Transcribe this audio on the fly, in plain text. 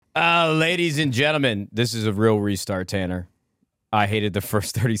Ladies and gentlemen, this is a real restart, Tanner. I hated the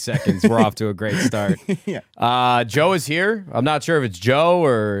first 30 seconds. We're off to a great start. Yeah. Joe is here. I'm not sure if it's Joe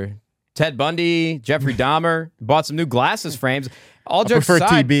or Ted Bundy, Jeffrey Dahmer. Bought some new glasses frames. All jokes prefer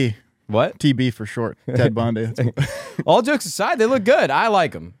aside. TB. What? TB for short. Ted Bundy. All jokes aside, they look good. I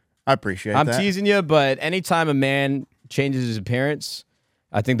like them. I appreciate I'm that. teasing you, but anytime a man changes his appearance,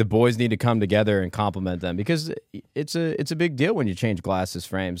 I think the boys need to come together and compliment them because it's a big deal when you change glasses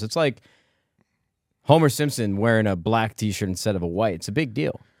frames. It's like Homer Simpson wearing a black T-shirt instead of a white. It's a big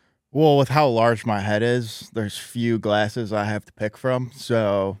deal. Well, with how large my head is, there's few glasses I have to pick from.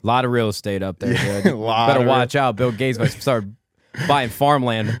 So A lot of real estate up there, Yeah, dude. a lot Better of watch out. Bill Gates might start buying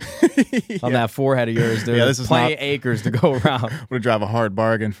farmland on that forehead of yours, dude. Yeah, this is plenty not- of acres to go around. I'm gonna drive a hard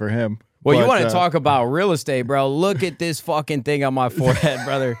bargain for him. Well, you But, want to talk about real estate, bro. Look at this fucking thing on my forehead,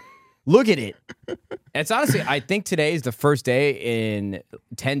 brother. Look at it. It's honestly, I think today is the first day in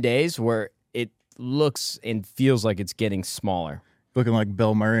 10 days where it looks and feels like it's getting smaller. looking like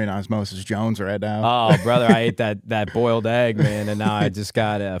Bill Murray and Osmosis Jones right now. Oh, brother, I ate that boiled egg, man, and now I just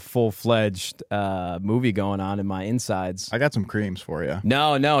got a full-fledged movie going on in my insides. I got some creams for you.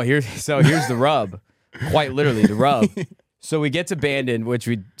 No, here's the rub. Quite literally, the rub. So we get to Bandon, which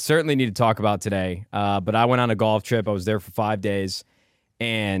we certainly need to talk about today. But I went on a golf trip. I was there for 5 days.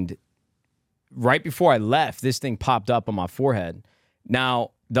 And right before I left, this thing popped up on my forehead.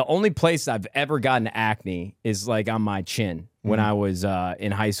 Now, the only place I've ever gotten acne is like on my chin. When I was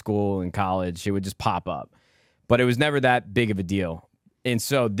in high school and college, it would just pop up. But it was never that big of a deal. And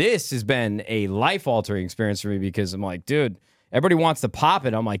so this has been a life-altering experience for me because I'm like, dude, everybody wants to pop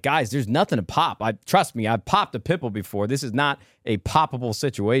it. I'm like, guys, there's nothing to pop. Trust me, I've popped a pimple before. This is not a poppable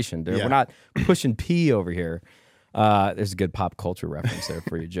situation, dude. Yeah. We're not pushing pee over here. There's a good pop culture reference there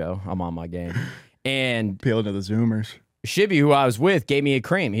for you, Joe. I'm on my game. And Appealing to the Zoomers. Shibby, who I was with, gave me a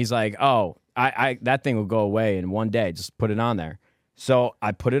cream. He's like, oh, I that thing will go away in one day. Just put it on there. So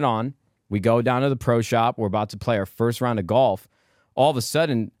I put it on. We go down to the pro shop. We're about to play our first round of golf. All of a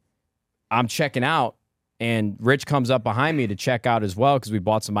sudden, I'm checking out. And Rich comes up behind me to check out as well because we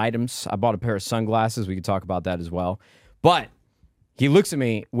bought some items. I bought a pair of sunglasses. We could talk about that as well. But he looks at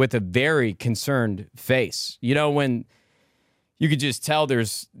me with a very concerned face. You know, when you could just tell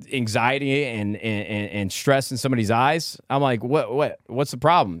there's anxiety and stress in somebody's eyes. I'm like, what's the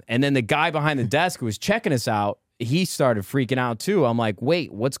problem? And then the guy behind the desk who was checking us out, he started freaking out too. I'm like,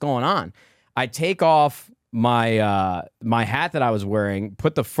 wait, what's going on? I take off my my hat that I was wearing,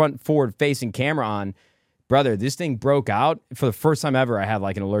 put the front forward facing camera on. Brother, this thing broke out. For the first time ever, I had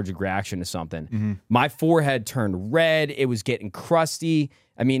like an allergic reaction to something. Mm-hmm. My forehead turned red. It was getting crusty.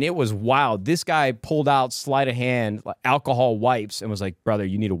 I mean, it was wild. This guy pulled out sleight of hand, like, alcohol wipes, and was like, brother,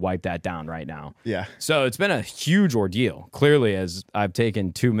 you need to wipe that down right now. Yeah. So it's been a huge ordeal, clearly, as I've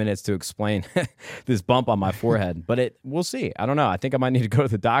taken 2 minutes to explain this bump on my forehead. But we'll see. I don't know. I think I might need to go to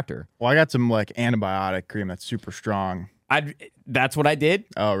the doctor. Well, I got some like antibiotic cream that's super strong. That's what I did.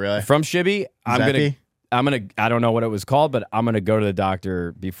 Oh, really? From Shibby. Zeppy? I don't know what it was called, but I'm going to go to the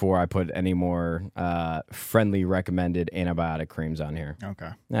doctor before I put any more friendly recommended antibiotic creams on here. Okay.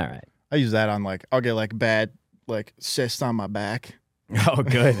 All right. I use that on like, I'll get like bad like cysts on my back. Oh,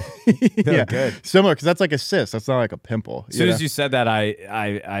 good. Yeah. Good. Similar, because that's like a cyst. That's not like a pimple. As soon as you said that,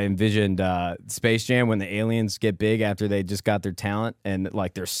 I envisioned Space Jam when the aliens get big after they just got their talent and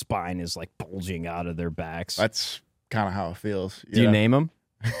like their spine is like bulging out of their backs. That's kind of how it feels. Do you name them?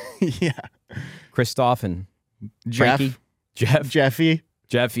 Yeah. Christoph and Jeff. Frankie?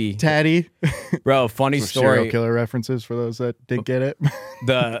 Jeffy. Taddy. Bro, funny Some story. serial killer references for those that didn't get it.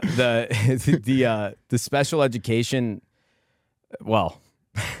 The special education. Well,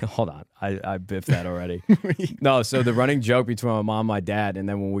 hold on, I biffed that already. No, so the running joke between my mom and my dad, and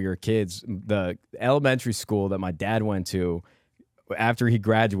then when we were kids, the elementary school that my dad went to, after he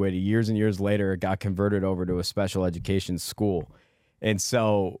graduated, years and years later, it got converted over to a special education school. And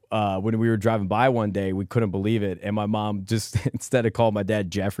so when we were driving by one day, we couldn't believe it. And my mom just, instead of calling my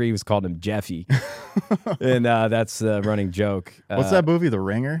dad Jeffrey, was called him Jeffy. And that's the running joke. What's that movie, The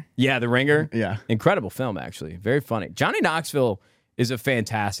Ringer? Yeah, The Ringer. Yeah. Incredible film, actually. Very funny. Johnny Knoxville is a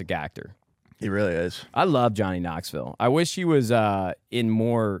fantastic actor. He really is. I love Johnny Knoxville. I wish he was in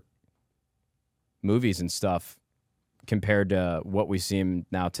more movies and stuff compared to what we see him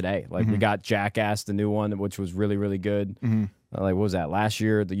now today. Like, we got Jackass, the new one, which was really, really good. Mm-hmm. Like, what was that, last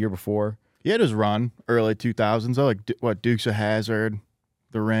year, the year before? He had his run, early 2000s. Like, what, Dukes of Hazzard,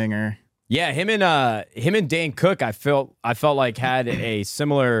 The Ringer. Yeah, him and Dane Cook, I felt like had a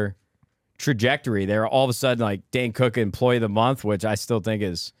similar trajectory. They were all of a sudden like Dane Cook Employee of the Month, which I still think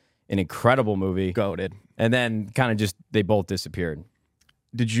is an incredible movie. Goated. And then kind of just, they both disappeared.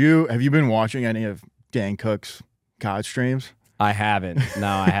 Have you been watching any of Dan Cook's COD streams? I haven't. No,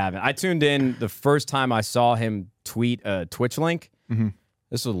 I haven't. I tuned in the first time I saw him tweet a Twitch link. Mm-hmm.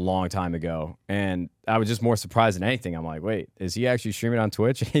 This was a long time ago, and I was just more surprised than anything. I'm like, wait, is he actually streaming on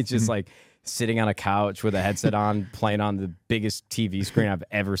Twitch? He's just like sitting on a couch with a headset on, playing on the biggest TV screen I've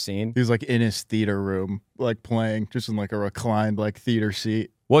ever seen. He was like in his theater room, like playing, just in like a reclined like theater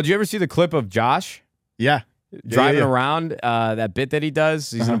seat. Well, did you ever see the clip of Josh? Yeah. Driving around, that bit that he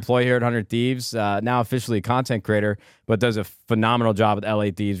does. He's an employee here at 100 Thieves, now officially a content creator, but does a phenomenal job with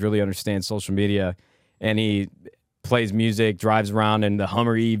LA Thieves, really understands social media, and he plays music, drives around in the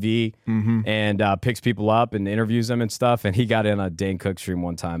Hummer EV, and picks people up and interviews them and stuff, and he got in a Dane Cook stream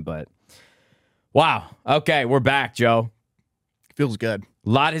one time, but wow. Okay, we're back, Joe. Feels good. A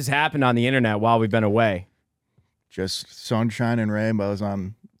lot has happened on the internet while we've been away. Just sunshine and rainbows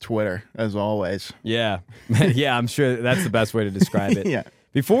on Twitter, as always. Yeah. Yeah, I'm sure that's the best way to describe it. Yeah.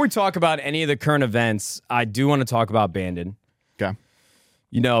 Before we talk about any of the current events, I do want to talk about Bandon. Okay.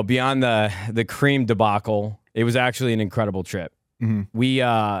 You know, beyond the cream debacle, it was actually an incredible trip.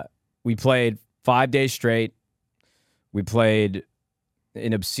 Mm-hmm. We played 5 days straight. We played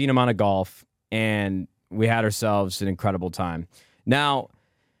an obscene amount of golf, and we had ourselves an incredible time. Now,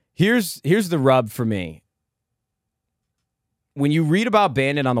 here's the rub for me. When you read about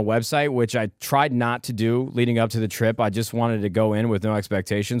Bandit on the website, which I tried not to do leading up to the trip, I just wanted to go in with no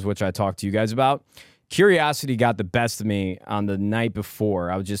expectations, which I talked to you guys about. Curiosity got the best of me on the night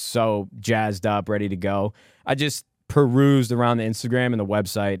before. I was just so jazzed up, ready to go. I just perused around the Instagram and the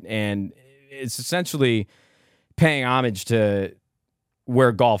website, and it's essentially paying homage to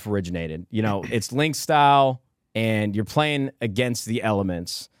where golf originated. You know, it's link style, and you're playing against the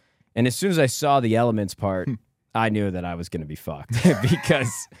elements. And as soon as I saw the elements part, I knew that I was going to be fucked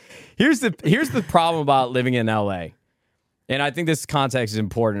because here's the problem about living in LA. And I think this context is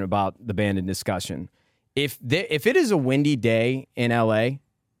important about the Bandit discussion. If it is a windy day in LA,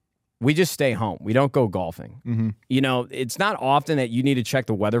 we just stay home. We don't go golfing. Mm-hmm. You know, it's not often that you need to check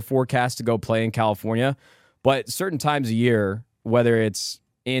the weather forecast to go play in California, but certain times a year, whether it's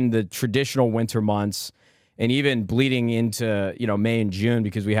in the traditional winter months and even bleeding into, you know, May and June,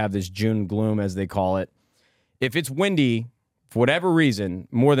 because we have this June gloom, as they call it. If it's windy, for whatever reason,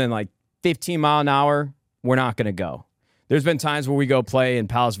 more than like 15 mile an hour, we're not going to go. There's been times where we go play in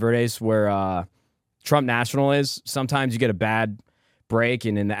Palos Verdes where Trump National is. Sometimes you get a bad break,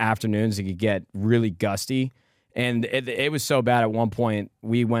 and in the afternoons it could get really gusty. And it was so bad at one point,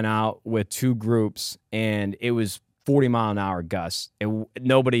 we went out with two groups, and it was 40 mile an hour gusts.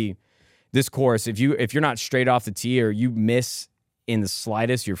 This course, if you're not straight off the tee or you miss in the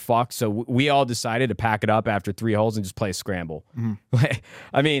slightest, you're fucked. So we all decided to pack it up after 3 holes and just play a scramble. Mm-hmm.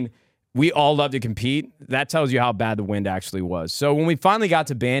 I mean, we all love to compete. That tells you how bad the wind actually was. So when we finally got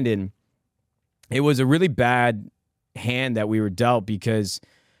to Bandon, it was a really bad hand that we were dealt because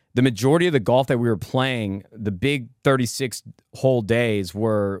the majority of the golf that we were playing, the big 36-hole days,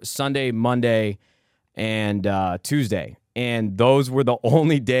 were Sunday, Monday, and Tuesday. And those were the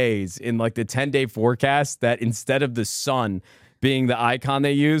only days in like the 10-day forecast that instead of the sun being the icon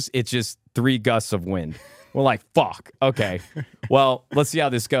they use, it's just 3 gusts of wind. We're like, fuck. Okay. Well, let's see how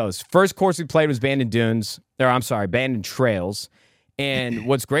this goes. First course we played was Bandon Trails. And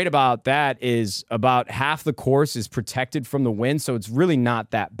what's great about that is about half the course is protected from the wind, so it's really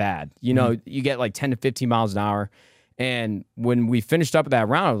not that bad. You know, you get like 10 to 15 miles an hour. And when we finished up with that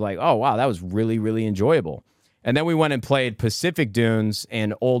round, I was like, oh, wow, that was really, really enjoyable. And then we went and played Pacific Dunes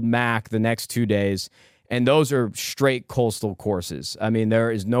and Old Mac the next 2 days. And those are straight coastal courses. I mean,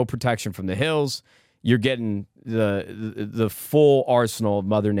 there is no protection from the hills. You're getting the full arsenal of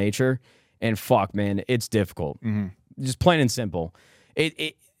Mother Nature. And fuck, man, it's difficult. Mm-hmm. Just plain and simple.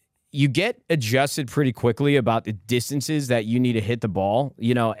 You get adjusted pretty quickly about the distances that you need to hit the ball.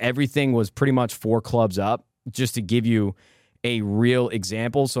 You know, everything was pretty much 4 clubs up, just to give you a real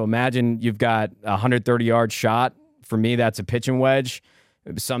example. So imagine you've got a 130-yard shot. For me, that's a pitching wedge.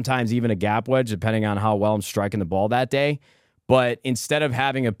 Sometimes even a gap wedge, depending on how well I'm striking the ball that day. But instead of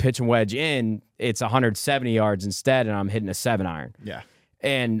having a pitch and wedge in, it's 170 yards instead, and I'm hitting a 7-iron. Yeah.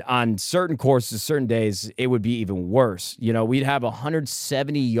 And on certain courses, certain days, it would be even worse. You know, we'd have a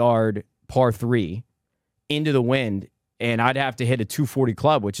 170-yard par 3 into the wind, and I'd have to hit a 240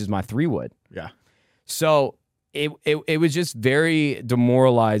 club, which is my 3-wood. Yeah. So it was just very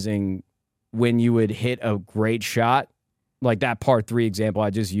demoralizing when you would hit a great shot, like that par 3 example I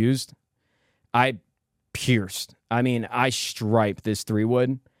just used. I pierced. I mean, I striped this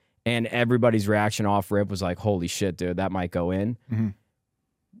 3-wood, and everybody's reaction off rip was like, holy shit, dude, that might go in. Mm-hmm.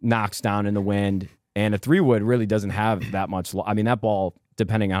 Knocks down in the wind, and a 3-wood really doesn't have that much. I mean, that ball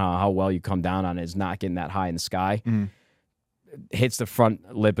depending on how well you come down on it, is not getting that high in the sky. Hits the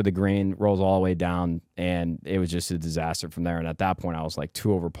front lip of the green, rolls all the way down, and it was just a disaster from there. And at that point, I was like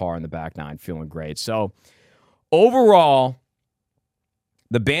 2 over par in the back nine, feeling great. So overall,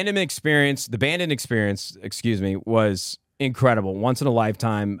 the Bandon experience, was incredible. Once in a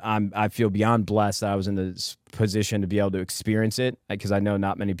lifetime. I feel beyond blessed that I was in this position to be able to experience it, because I know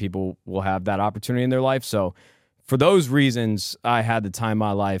not many people will have that opportunity in their life. So for those reasons, I had the time of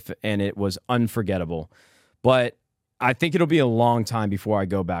my life, and it was unforgettable. But I think it'll be a long time before I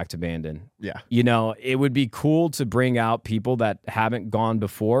go back to Bandon. Yeah. It would be cool to bring out people that haven't gone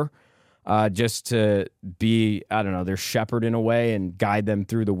before, just to be, I don't know, their shepherd in a way and guide them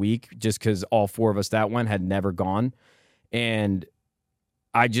through the week, just because all 4 of us that went had never gone. And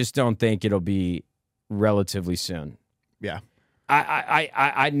I just don't think it'll be relatively soon. Yeah.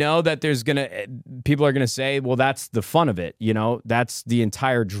 I know that people are gonna say, well, that's the fun of it. That's the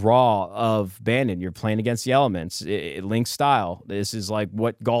entire draw of Bandon. You're playing against the elements. It links style. This is like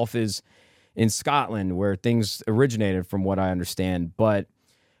what golf is in Scotland, where things originated, from what I understand. But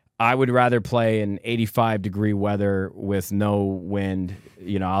I would rather play in 85-degree weather with no wind.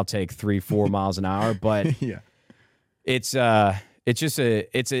 I'll take 3-4 miles an hour. But yeah, it's just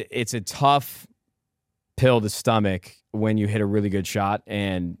a tough pill to stomach when you hit a really good shot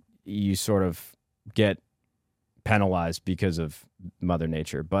and you sort of get penalized because of Mother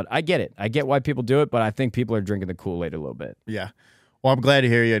Nature. But I get it. I get why people do it, but I think people are drinking the Kool-Aid a little bit. Yeah. Well, I'm glad to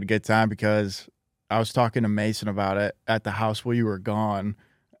hear you had a good time, because I was talking to Mason about it at the house while you were gone,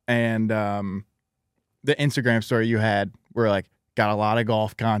 and the Instagram story you had were like, got a lot of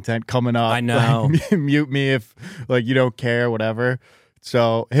golf content coming up. I know. Like, mute me if you don't care, whatever.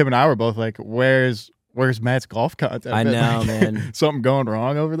 So him and I were both like, where's Matt's golf content? I know, man. Something going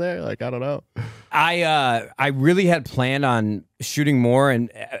wrong over there? I don't know. I really had planned on shooting more,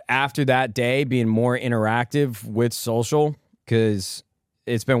 and after that day being more interactive with social, because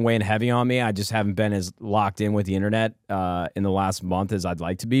it's been weighing heavy on me. I just haven't been as locked in with the internet in the last month as I'd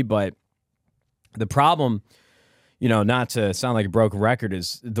like to be. But the problem, not to sound like a broken record,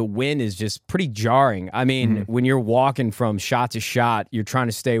 is the wind is just pretty jarring. I mean, when you're walking from shot to shot, you're trying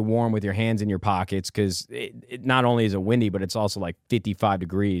to stay warm with your hands in your pockets, because it not only is it windy, but it's also like 55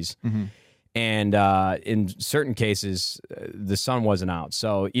 degrees. And in certain cases, the sun wasn't out,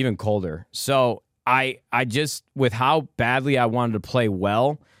 so even colder. So I just, with how badly I wanted to play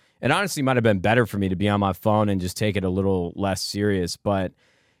well, it honestly might have been better for me to be on my phone and just take it a little less serious, but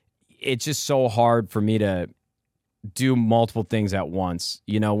it's just so hard for me to do multiple things at once.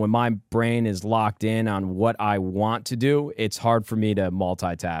 When my brain is locked in on what I want to do, it's hard for me to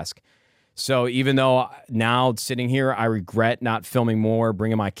multitask. So even though now sitting here, I regret not filming more,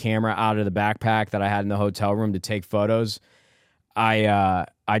 bringing my camera out of the backpack that I had in the hotel room to take photos, I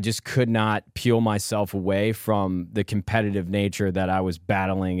just could not peel myself away from the competitive nature that I was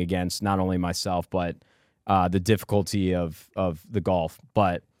battling against, not only myself, but the difficulty of the golf.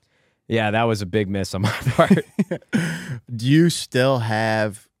 But yeah, that was a big miss on my part. Do you still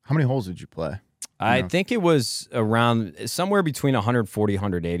have, how many holes did you play? I think it was around somewhere between 140,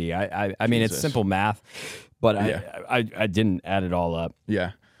 180. I mean, it's simple math, but I didn't add it all up.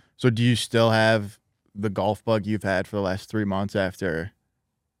 Yeah. So do you still have the golf bug you've had for the last 3 months after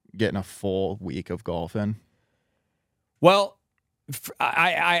getting a full week of golf in? Well,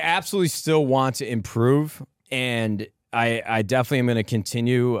 I absolutely still want to improve, and I definitely am going to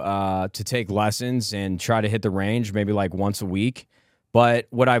continue to take lessons and try to hit the range maybe like once a week. But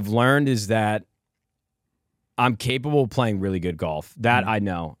what I've learned is that I'm capable of playing really good golf. That I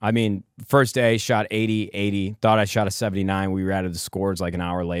know. I mean, first day, shot 80, thought I shot a 79. We added the scores like an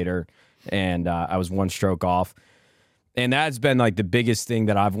hour later, and I was 1 stroke off. And that's been like the biggest thing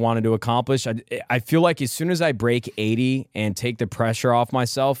that I've wanted to accomplish. I feel like as soon as I break 80 and take the pressure off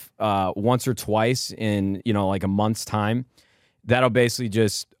myself once or twice in, like a month's time, that'll basically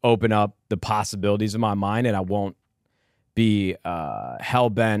just open up the possibilities of my mind, and I won't be hell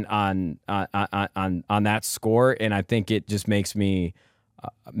bent on that score. And I think it just makes me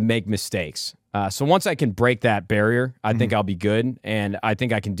make mistakes. So once I can break that barrier, I think I'll be good, and I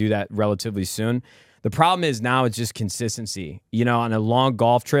think I can do that relatively soon. The problem is now it's just consistency. On a long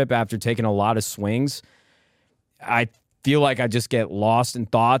golf trip after taking a lot of swings, I feel like I just get lost in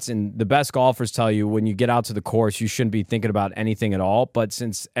thoughts. And the best golfers tell you when you get out to the course, you shouldn't be thinking about anything at all. But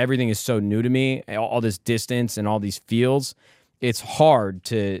since everything is so new to me, all this distance and all these fields, it's hard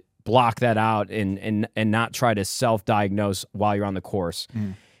to block that out and not try to self-diagnose while you're on the course.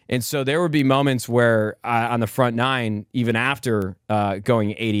 And so there would be moments where on the front nine, even after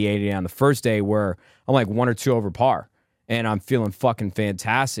going 80-80 on the first day, where I'm like 1 or 2 over par. and I'm feeling fucking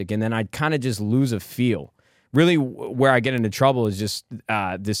fantastic. And then I'd kind of just lose a feel. Really, where I get into trouble is just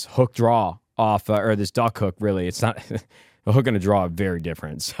this hook draw off, or this duck hook, really. It's not, a hook and a draw are very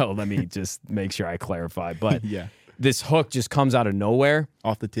different. So let me just make sure I clarify. But Yeah. this hook just comes out of nowhere.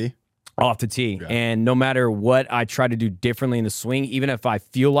 Off the tee? Off the tee. Yeah. And no matter what I try to do differently in the swing, even if I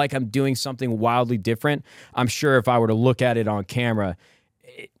feel like I'm doing something wildly different, I'm sure if I were to look at it on camera,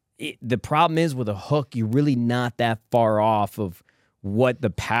 the problem is with a hook, you're really not that far off of what the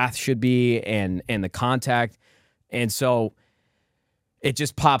path should be and the contact. And so it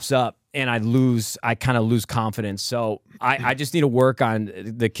just pops up and I kind of lose confidence. So I just need to work on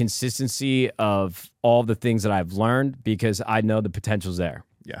the consistency of all the things that I've learned, because I know the potential's there.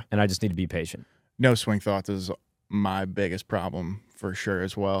 Yeah. And I just need to be patient. No swing thoughts is my biggest problem for sure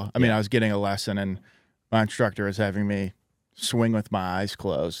as well. I mean, I was getting a lesson and my instructor was having me swing with my eyes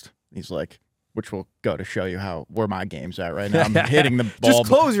closed. He's like, which will go to show you where my game's at right now. I'm hitting the ball. Just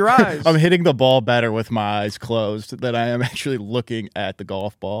close your eyes. I'm hitting the ball better with my eyes closed than I am actually looking at the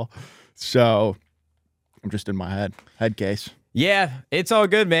golf ball. So I'm just in my head case. Yeah, it's all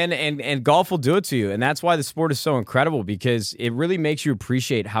good, man. And golf will do it to you. And that's why the sport is so incredible, because it really makes you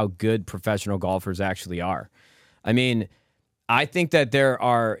appreciate how good professional golfers actually are. I mean, I think that there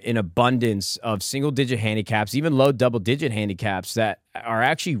are an abundance of single-digit handicaps, even low double-digit handicaps, that are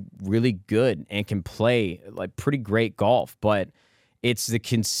actually really good and can play like pretty great golf. But it's the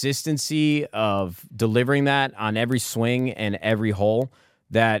consistency of delivering that on every swing and every hole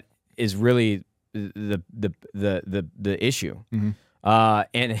that is really the issue. Mm-hmm.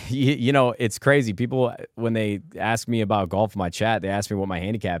 And you know, it's crazy. People, when they ask me about golf in my chat, they ask me what my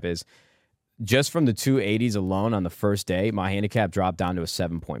handicap is. Just from the 280s alone on the first day, my handicap dropped down to a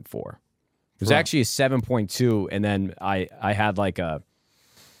 7.4. It was actually a 7.2, and then I had like a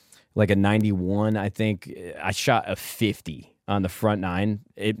 91. I think I shot a 50 on the front nine.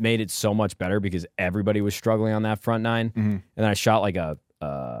 It made it so much better because everybody was struggling on that front nine, and then I shot like a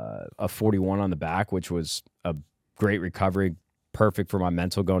 41 on the back, which was a great recovery, perfect for my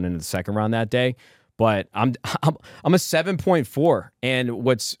mental going into the second round that day. But I'm a 7.4, and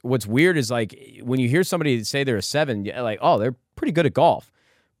what's weird is, like, when you hear somebody say they're a 7, you're like, oh, they're pretty good at golf.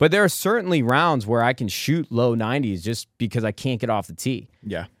 But there are certainly rounds where I can shoot low 90s just because I can't get off the tee.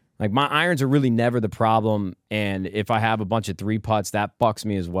 Yeah. Like, my irons are really never the problem, and if I have a bunch of 3 putts, that bucks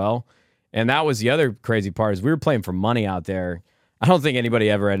me as well. And that was the other crazy part, is we were playing for money out there. I don't think anybody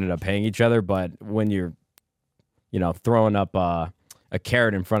ever ended up paying each other, but when you're, throwing up a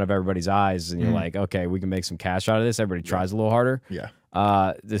carrot in front of everybody's eyes, and you're like, okay, we can make some cash out of this. Everybody tries a little harder. Yeah.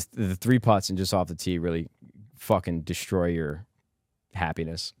 The 3 putts and just off the tee really fucking destroy your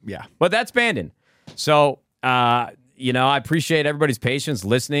happiness. Yeah. But that's Bandon. So, I appreciate everybody's patience,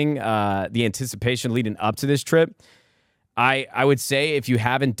 listening, the anticipation leading up to this trip. I would say if you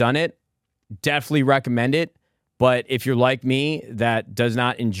haven't done it, definitely recommend it. But if you're like me, that does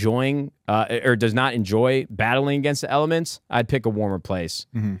not enjoy battling against the elements, I'd pick a warmer place.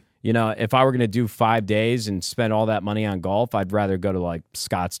 Mm-hmm. If I were going to do 5 days and spend all that money on golf, I'd rather go to like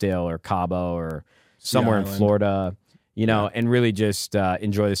Scottsdale or Cabo or somewhere in Florida, and really just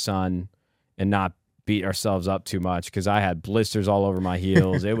enjoy the sun and not beat ourselves up too much, because I had blisters all over my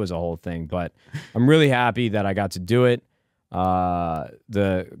heels. It was a whole thing. But I'm really happy that I got to do it.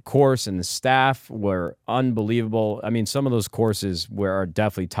 The course and the staff were unbelievable. I mean, some of those courses are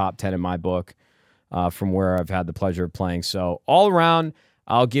definitely top 10 in my book, from where I've had the pleasure of playing. So all around,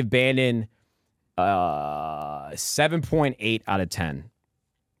 I'll give Bandon 7.8 out of 10.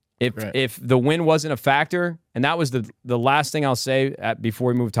 If the win wasn't a factor, and that was the last thing I'll say before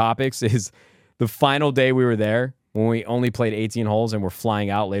we move topics, is the final day we were there, when we only played 18 holes and we're flying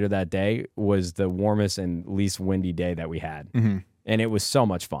out later that day, was the warmest and least windy day that we had. Mm-hmm. And it was so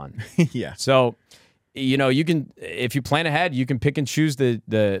much fun. Yeah. So, you can, if you plan ahead, you can pick and choose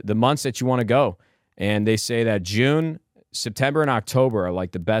the months that you want to go. And they say that June, September, and October are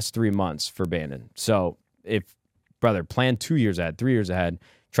like the best 3 months for Bandon. So plan 2 years ahead, 3 years ahead,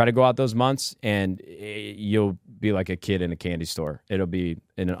 try to go out those months, and you'll be like a kid in a candy store. It'll be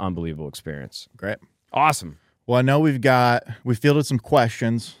an unbelievable experience. Great. Awesome. Well, I know we fielded some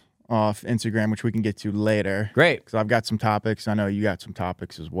questions off Instagram, which we can get to later. Great. Because I've got some topics. I know you got some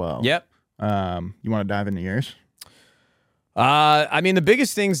topics as well. Yep. You want to dive into yours? The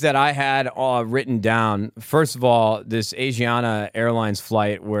biggest things that I had written down, first of all, this Asiana Airlines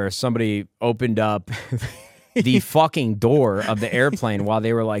flight where somebody opened up the fucking door of the airplane while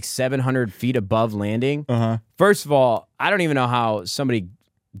they were like 700 feet above landing. Uh-huh. First of all, I don't even know how somebody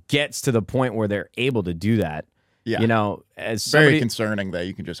gets to the point where they're able to do that. Yeah. As somebody, very concerning that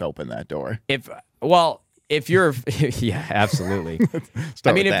you can just open that door. If if you're, yeah, absolutely.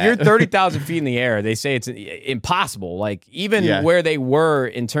 Start if with you're that. 30,000 feet in the air, they say it's impossible. Like, even where they were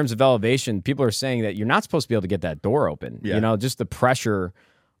in terms of elevation, people are saying that you're not supposed to be able to get that door open. Yeah. You know, just the pressure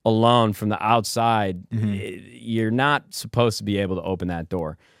alone from the outside, you're not supposed to be able to open that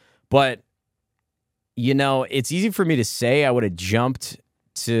door. But, you know, it's easy for me to say I would have jumped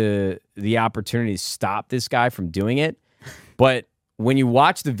to the opportunity to stop this guy from doing it. But when you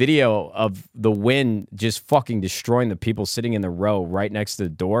watch the video of the wind just fucking destroying the people sitting in the row right next to the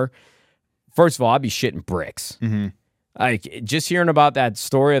door, first of all, I'd be shitting bricks. Like, just hearing about that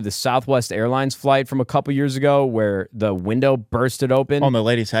story of the Southwest Airlines flight from a couple years ago where the window bursted open. Oh, and the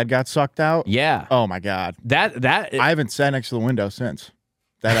lady's head got sucked out? Yeah. Oh, my God. I haven't sat next to the window since.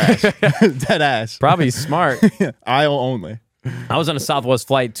 That ass. That ass. Probably smart. Aisle only. I was on a Southwest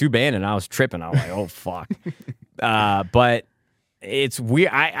flight to Band and I was tripping. I was like, oh, fuck. But it's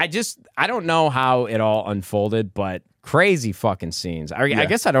weird. I don't know how it all unfolded, but crazy fucking scenes. I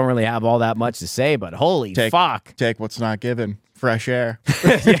guess I don't really have all that much to say, but holy fuck. Take what's not given. Fresh air.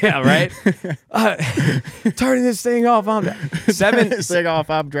 Yeah, right? Turning this thing off. This thing off,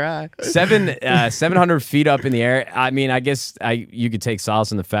 I'm dry. 700 feet up in the air. I mean, I guess you could take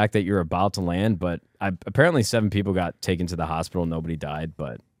solace in the fact that you're about to land, but apparently 7 people got taken to the hospital. Nobody died,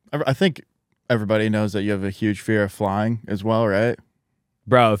 but I think everybody knows that you have a huge fear of flying as well, right?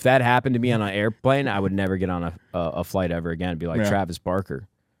 Bro, if that happened to me on an airplane, I would never get on a flight ever again. It'd be like Travis Barker.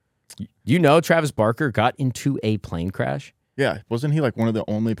 You know Travis Barker got into a plane crash? Yeah. Wasn't he like one of the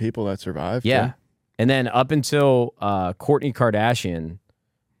only people that survived? Yeah. Too? And then up until Kourtney Kardashian,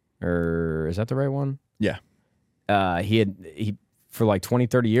 or is that the right one? Yeah. He for like 20,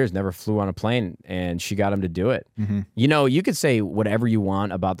 30 years never flew on a plane, and she got him to do it. You know, you could say whatever you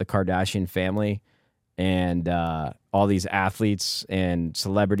want about the Kardashian family and all these athletes and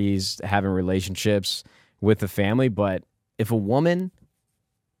celebrities having relationships with the family, but if a woman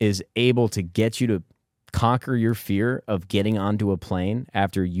is able to get you to conquer your fear of getting onto a plane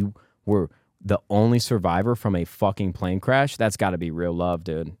after you were the only survivor from a fucking plane crash, that's got to be real love,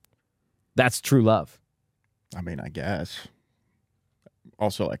 dude. That's true love. I mean, I guess.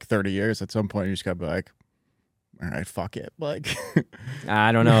 Also, like 30 years, at some point, you just got to be like, all right, fuck it. Like,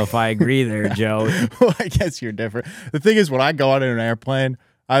 I don't know if I agree there, Joe. Well, I guess you're different. The thing is, when I go out in an airplane,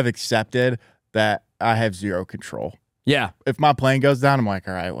 I've accepted that I have zero control. Yeah. If my plane goes down, I'm like,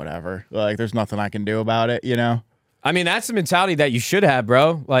 all right, whatever. Like, there's nothing I can do about it, you know? I mean, that's the mentality that you should have,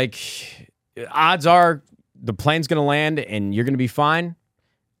 bro. Like, odds are the plane's going to land and you're going to be fine.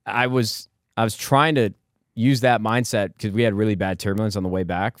 I was trying to use that mindset because we had really bad turbulence on the way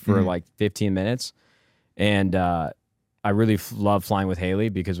back for like 15 minutes. And I really love flying with Haley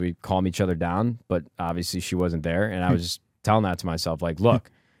because we calm each other down, but obviously she wasn't there. And I was just telling that to myself, like,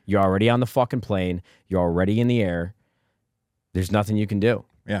 look, you're already on the fucking plane. You're already in the air. There's nothing you can do.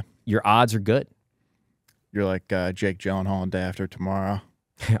 Yeah. Your odds are good. You're like Jake Gyllenhaal in Day After Tomorrow.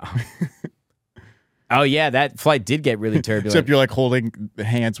 Oh, yeah, that flight did get really turbulent. Except you're like holding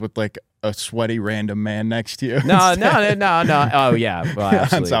hands with like a sweaty random man next to you. No. Oh, yeah. Well,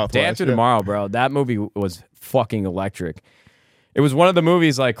 absolutely. Day After yeah. Tomorrow, bro. That movie was fucking electric. It was one of the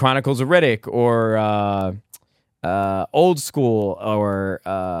movies like Chronicles of Riddick or Old School or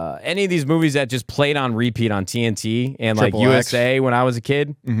any of these movies that just played on repeat on TNT and like Triple USA X. when I was a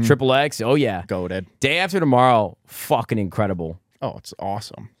kid. Triple X. Oh, yeah. Goated. Day After Tomorrow, fucking incredible. Oh, it's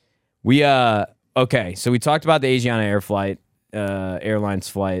awesome. Okay, so we talked about the Asiana Airlines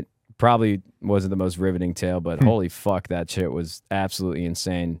flight. Probably wasn't the most riveting tale, but holy fuck, that shit was absolutely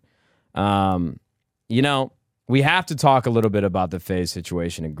insane. You know, we have to talk a little bit about the FaZe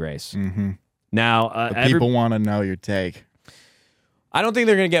situation in Grace. Now, People want to know your take. I don't think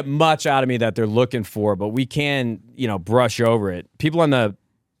they're going to get much out of me that they're looking for, but we can, brush over it. People on the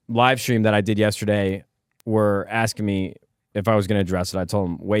live stream that I did yesterday were asking me if I was going to address it. I told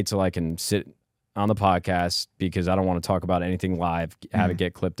them, wait till I can sit on the podcast because I don't want to talk about anything live, have it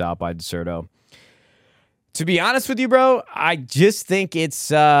get clipped out by Deserto. To be honest with you, bro, I just think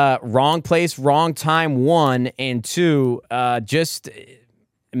it's wrong place, wrong time, 1, and 2, just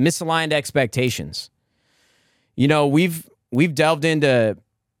misaligned expectations. We've delved into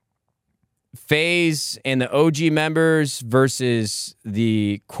FaZe and the OG members versus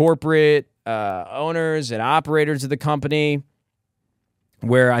the corporate owners and operators of the company,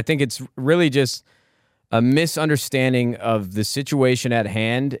 where I think it's really just a misunderstanding of the situation at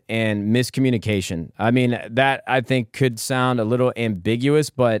hand and miscommunication. I mean, that I think could sound a little ambiguous,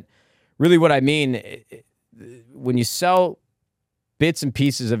 but really what I mean, when you sell bits and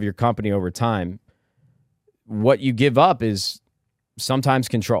pieces of your company over time, what you give up is sometimes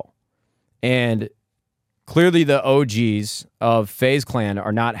control. And clearly the OGs of FaZe Clan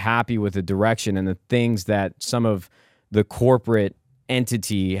are not happy with the direction and the things that some of the corporate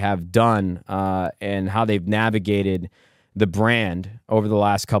entity have done and how they've navigated the brand over the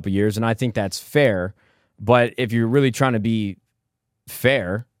last couple of years. And I think that's fair. But if you're really trying to be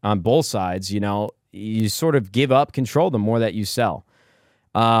fair on both sides, you sort of give up control the more that you sell.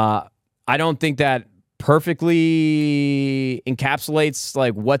 I don't think that perfectly encapsulates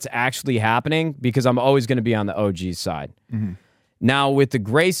like what's actually happening, because I'm always going to be on the OG side. Mm-hmm. Now with the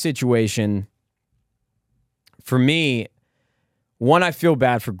Grace situation, for me, one, I feel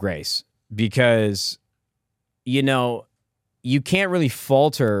bad for Grace because, you can't really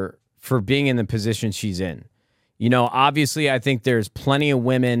fault her for being in the position she's in. Obviously I think there's plenty of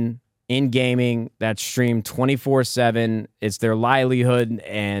women in gaming that stream 24/7. It's their livelihood,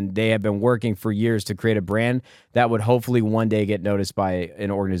 and they have been working for years to create a brand that would hopefully one day get noticed by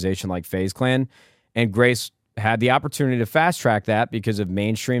an organization like FaZe Clan. And Grace had the opportunity to fast track that because of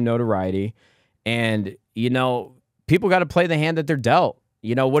mainstream notoriety. And, people got to play the hand that they're dealt.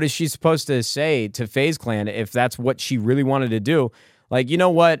 What is she supposed to say to FaZe Clan if that's what she really wanted to do? Like, you know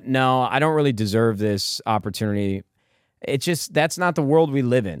what? No, I don't really deserve this opportunity. It's just, that's not the world we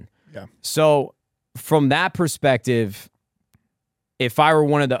live in. Yeah. So from that perspective, if I were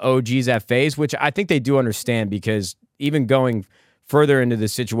one of the OGs at FaZe, which I think they do understand, because even going further into the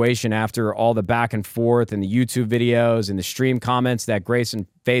situation after all the back and forth and the YouTube videos and the stream comments that Grace and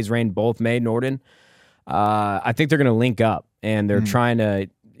FaZe Rain both made, Norden, I think they're going to link up, and they're trying to,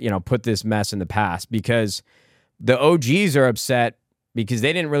 put this mess in the past, because the OGs are upset because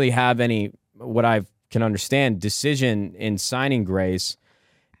they didn't really have any, what I can understand, decision in signing Grace.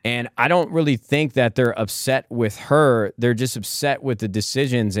 And I don't really think that they're upset with her. They're just upset with the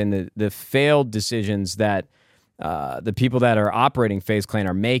decisions and the failed decisions that the people that are operating FaZe Clan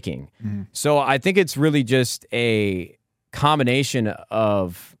are making. Mm-hmm. So I think it's really just a combination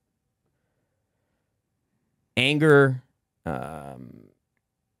of anger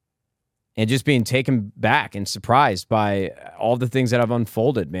and just being taken back and surprised by all the things that have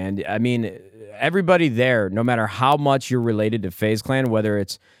unfolded, man. I mean, everybody there, no matter how much you're related to FaZe Clan, whether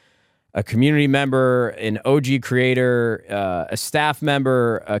it's a community member, an OG creator, a staff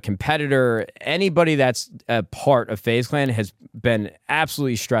member, a competitor, anybody that's a part of FaZe Clan has been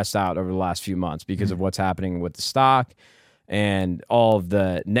absolutely stressed out over the last few months because of what's happening with the stock and all of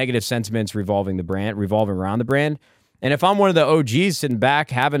the negative sentiments revolving around the brand. And if I'm one of the OGs sitting back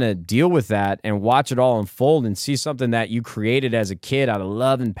having to deal with that and watch it all unfold and see something that you created as a kid out of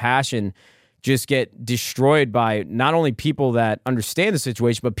love and passion just get destroyed by not only people that understand the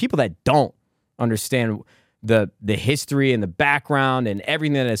situation, but people that don't understand the history and the background and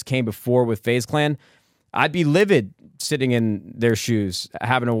everything that has came before with FaZe Clan, I'd be livid sitting in their shoes,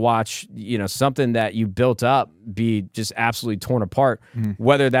 having to watch, something that you built up be just absolutely torn apart,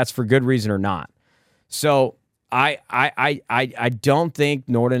 whether that's for good reason or not. So I don't think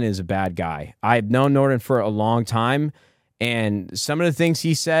Norden is a bad guy. I've known Norden for a long time. And some of the things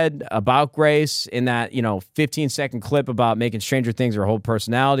he said about Grace in that, 15-second clip about making Stranger Things her whole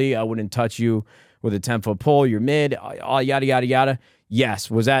personality, I wouldn't touch you with a 10-foot pole, you're mid, all yada, yada, yada.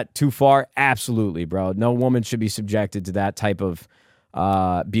 Yes. Was that too far? Absolutely, bro. No woman should be subjected to that type of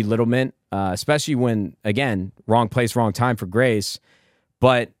belittlement, especially when, again, wrong place, wrong time for Grace.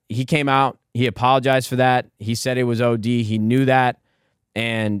 But he came out, he apologized for that. He said it was OD. He knew that.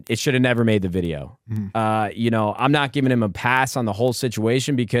 And it should have never made the video. I'm not giving him a pass on the whole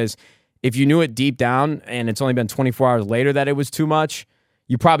situation, because if you knew it deep down and it's only been 24 hours later that it was too much,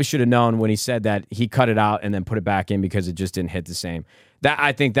 you probably should have known when he said that he cut it out and then put it back in because it just didn't hit the same.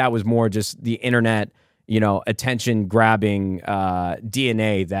 I think that was more just the internet, attention grabbing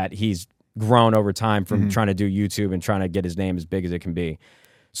DNA that he's grown over time from trying to do YouTube and trying to get his name as big as it can be.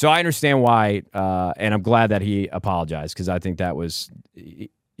 So I understand why, and I'm glad that he apologized, because I think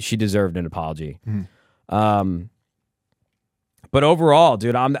she deserved an apology. But overall,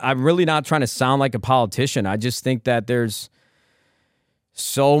 dude, I'm really not trying to sound like a politician. I just think that there's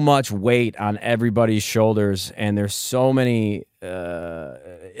so much weight on everybody's shoulders, and there's so many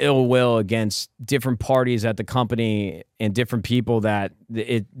ill will against different parties at the company and different people that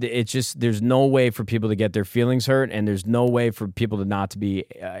it just, there's no way for people to get their feelings hurt, and there's no way for people to not to be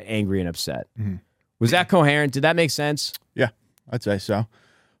angry and upset. Was that coherent? Did that make sense? Yeah, I'd say so.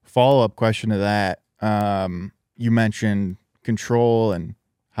 Follow-up question to that. You mentioned control and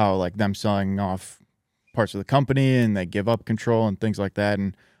how like them selling off parts of the company and they give up control and things like that.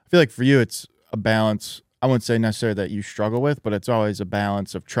 And I feel like for you, it's a balance. I wouldn't say necessarily that you struggle with, but it's always a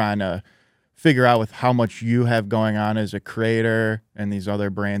balance of trying to figure out with how much you have going on as a creator and these other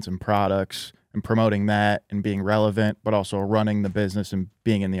brands and products and promoting that and being relevant, but also running the business and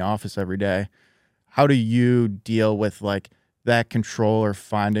being in the office every day. How do you deal with like that control or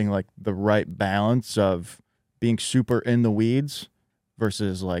finding like the right balance of being super in the weeds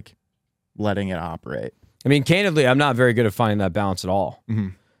versus like letting it operate? I mean, candidly, I'm not very good at finding that balance at all. Mm-hmm.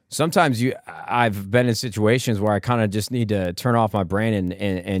 Sometimes I've been in situations where I kind of just need to turn off my brain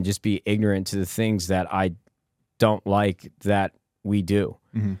and just be ignorant to the things that I don't like that we do.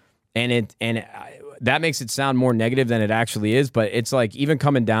 Mm-hmm. That makes it sound more negative than it actually is, but it's like even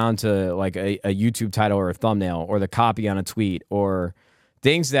coming down to like a YouTube title or a thumbnail or the copy on a tweet or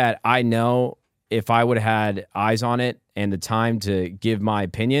things that I know if I would have had eyes on it and the time to give my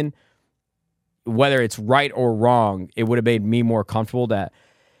opinion, whether it's right or wrong, it would have made me more comfortable to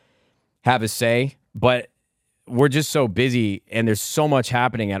have a say. But we're just so busy and there's so much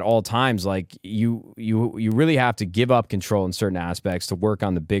happening at all times. Like you really have to give up control in certain aspects to work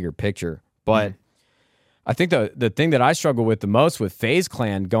on the bigger picture. But I think the thing that I struggle with the most with FaZe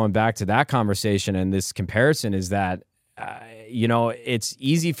Clan, going back to that conversation and this comparison, is that it's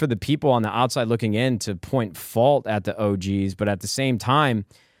easy for the people on the outside looking in to point fault at the OGs, but at the same time,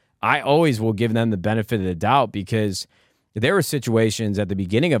 I always will give them the benefit of the doubt, because there were situations at the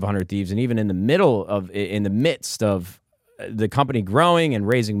beginning of 100 Thieves and even in the midst of the company growing and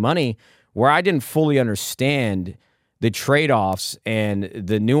raising money where I didn't fully understand the trade-offs and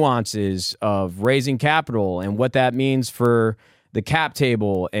the nuances of raising capital and what that means for the cap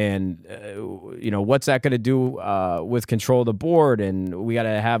table and, what's that going to do with control of the board, and we got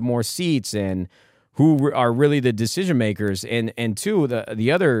to have more seats, and who are really the decision makers. And two,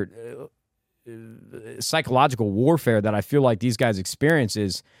 the other psychological warfare that I feel like these guys experience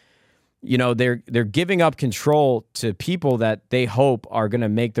is, they're giving up control to people that they hope are going to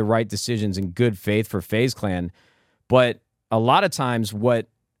make the right decisions in good faith for FaZe Clan. But a lot of times what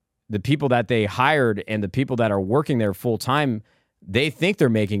the people that they hired and the people that are working there full time, they think they're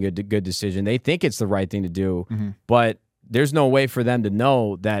making a good decision. They think it's the right thing to do, but there's no way for them to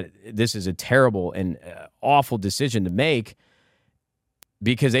know that this is a terrible and awful decision to make,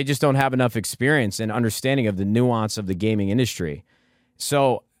 because they just don't have enough experience and understanding of the nuance of the gaming industry.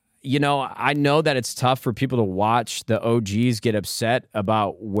 So, I know that it's tough for people to watch the OGs get upset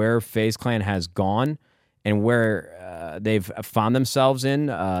about where FaZe Clan has gone and where they've found themselves in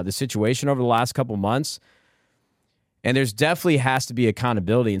the situation over the last couple months. And there's definitely has to be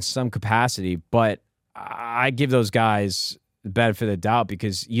accountability in some capacity, but I give those guys the benefit of the doubt,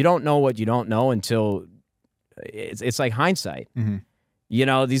 because you don't know what you don't know until it's like hindsight.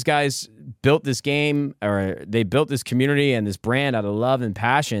 These guys built this game, or they built this community and this brand out of love and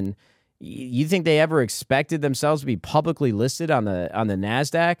passion. You think they ever expected themselves to be publicly listed on the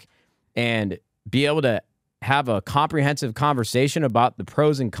NASDAQ and be able to have a comprehensive conversation about the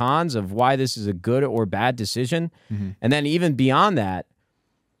pros and cons of why this is a good or bad decision? And then even beyond that,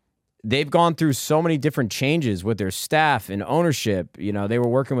 they've gone through so many different changes with their staff and ownership. They were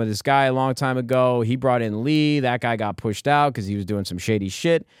working with this guy a long time ago. He brought in Lee. That guy got pushed out because he was doing some shady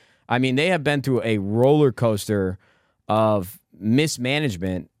shit. I mean, they have been through a roller coaster of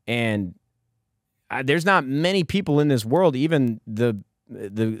mismanagement, and there's not many people in this world, even the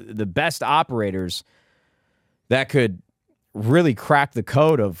best operators, that could really crack the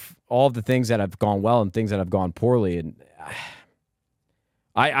code of all of the things that have gone well and things that have gone poorly. And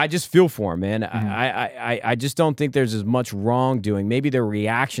I just feel for him, man. I just don't think there's as much wrongdoing. Maybe their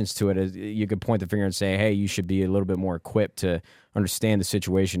reactions to it, as you could point the finger and say, hey, you should be a little bit more equipped to understand the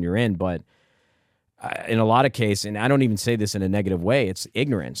situation you're in. But in a lot of cases, and I don't even say this in a negative way, it's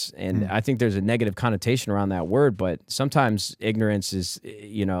ignorance. And I think there's a negative connotation around that word, but sometimes ignorance is,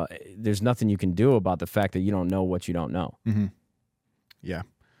 there's nothing you can do about the fact that you don't know what you don't know. Yeah.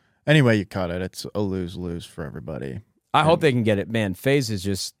 Anyway, you cut it. It's a lose-lose for everybody. I hope they can get it. Man, FaZe is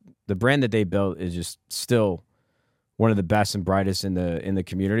just, the brand that they built is just still one of the best and brightest in the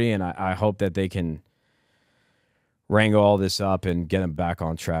community, and I hope that they can wrangle all this up and get them back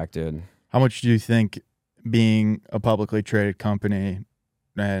on track, dude. How much do you think being a publicly traded company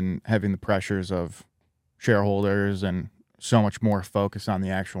and having the pressures of shareholders and so much more focus on the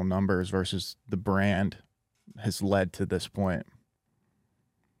actual numbers versus the brand has led to this point?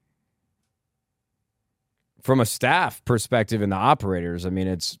 From a staff perspective and the operators, I mean,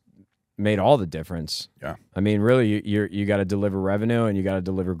 it's made all the difference. Yeah. I mean, really, you got to deliver revenue and you got to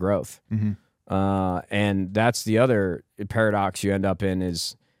deliver growth. And that's the other paradox you end up in,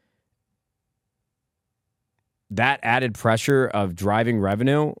 is that added pressure of driving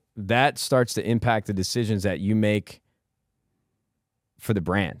revenue, that starts to impact the decisions that you make for the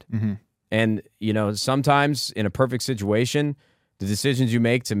brand. And, sometimes in a perfect situation, the decisions you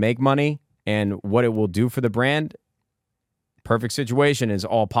make to make money and what it will do for the brand. Perfect situation is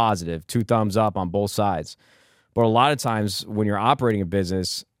all positive, 2 thumbs up on both sides. But a lot of times when you're operating a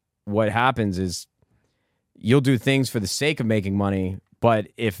business, what happens is you'll do things for the sake of making money, but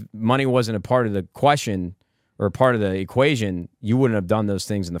if money wasn't a part of the question or a part of the equation, you wouldn't have done those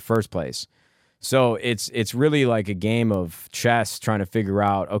things in the first place. So it's really like a game of chess trying to figure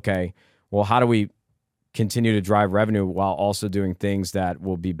out, okay, well, how do we continue to drive revenue while also doing things that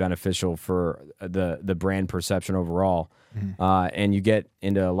will be beneficial for the brand perception overall? And you get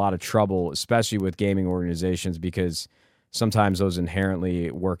into a lot of trouble, especially with gaming organizations, because sometimes those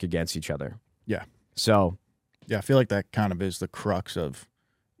inherently work against each other. Yeah. So, yeah, I feel like that kind of is the crux of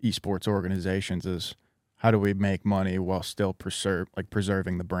esports organizations is how do we make money while still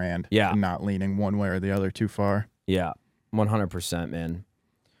preserving the brand and not leaning one way or the other too far. Yeah, 100%, man.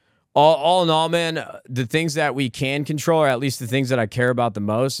 All in all, man, the things that we can control, or at least the things that I care about the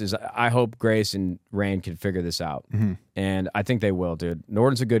most, is I hope Grace and Rain can figure this out. And I think they will, dude.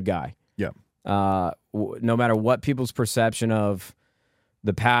 Norton's a good guy. Yeah. No matter what people's perception of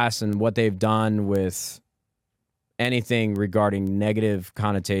the past and what they've done with anything regarding negative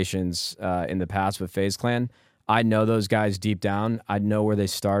connotations in the past with FaZe Clan, I know those guys deep down. I know where they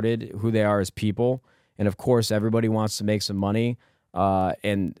started, who they are as people. And, of course, everybody wants to make some money.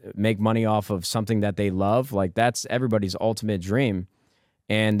 And make money off of something that they love. Like, that's everybody's ultimate dream.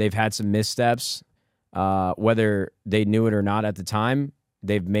 And they've had some missteps, whether they knew it or not at the time.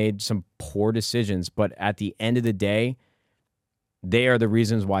 They've made some poor decisions, but at the end of the day, they are the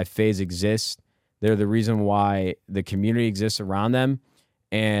reasons why FaZe exists. They're the reason why the community exists around them,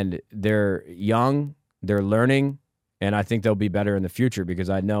 and they're young, they're learning, and I think they'll be better in the future because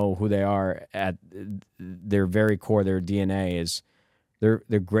I know who they are at their very core. Their DNA is they're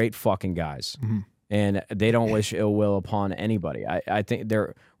great fucking guys, and they don't wish ill will upon anybody. I think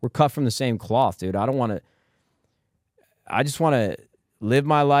we're cut from the same cloth, dude. I just want to live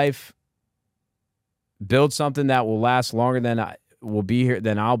my life, build something that will last longer than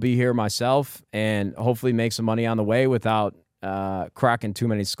I'll be here myself, and hopefully make some money on the way without cracking too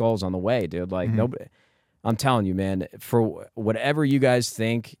many skulls on the way, dude. Like nobody. I'm telling you, man, for whatever you guys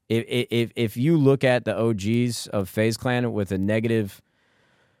think, if you look at the OGs of FaZe Clan with a negative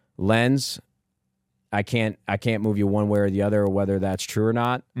lens, I can't move you one way or the other, or whether that's true or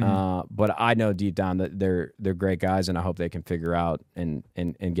not. But I know deep down that they're great guys, and I hope they can figure out and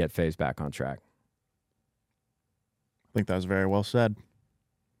get FaZe back on track. I think that was very well said.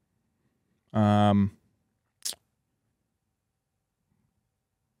 What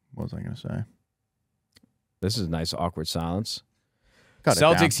was I going to say? This is a nice awkward silence. Cut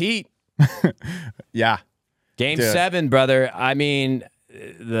Celtics Heat. Yeah. Game 7, brother. I mean,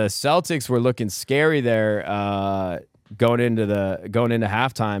 the Celtics were looking scary there going into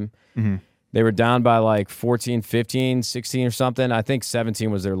halftime. They were down by like 14, 15, 16 or something. I think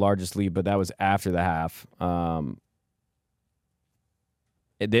 17 was their largest lead, but that was after the half.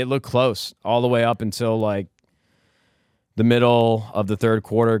 They looked close all the way up until like the middle of the third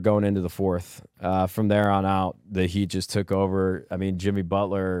quarter going into the fourth. From there on out, the Heat just took over. I mean, Jimmy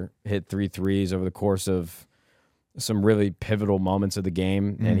Butler hit 3 threes over the course of some really pivotal moments of the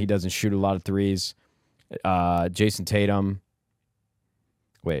game, and he doesn't shoot a lot of threes. Jason Tatum.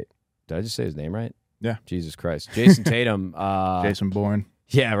 Wait, did I just say his name right? Yeah. Jesus Christ. Jason Tatum. Jason Bourne.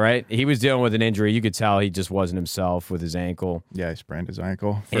 Yeah, right? He was dealing with an injury. You could tell he just wasn't himself with his ankle. Yeah, he sprained his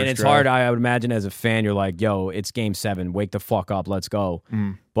ankle. And it's hard, I would imagine, as a fan, you're like, yo, it's game 7. Wake the fuck up. Let's go.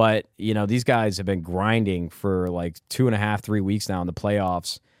 But, you know, these guys have been grinding for like 2.5, 3 weeks now in the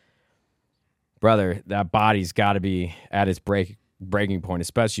playoffs. Brother, that body's got to be at its breaking point,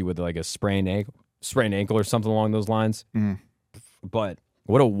 especially with like a sprained ankle or something along those lines. But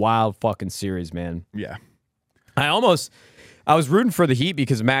what a wild fucking series, man. Yeah. I was rooting for the Heat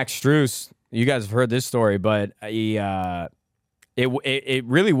because Max Strus, you guys have heard this story, but it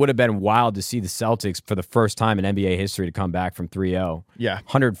really would have been wild to see the Celtics for the first time in NBA history to come back from 3-0. Yeah.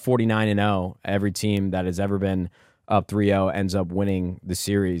 149-0. Every team that has ever been up 3-0 ends up winning the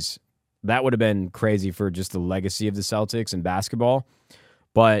series. That would have been crazy for just the legacy of the Celtics in basketball.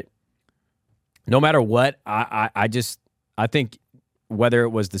 But no matter what, I think whether it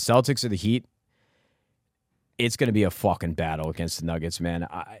was the Celtics or the Heat, it's going to be a fucking battle against the Nuggets, man.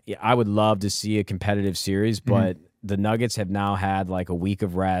 I would love to see a competitive series, but the Nuggets have now had like a week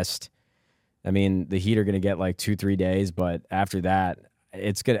of rest. I mean, the Heat are going to get like 2-3 days, but after that,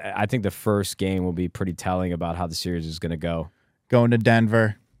 I think the first game will be pretty telling about how the series is going to go. Going to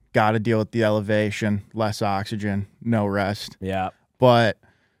Denver, got to deal with the elevation, less oxygen, no rest. Yeah. But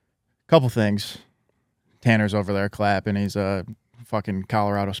a couple things. Tanner's over there clapping. He's fucking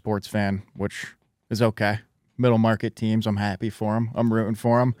Colorado sports fan, which is okay. Middle market teams, I'm happy for them. I'm rooting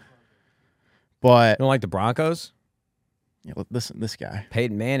for them. But You don't like the Broncos? Listen, this guy.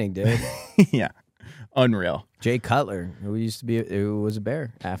 Peyton Manning, dude. Yeah. Unreal. Jay Cutler, who was a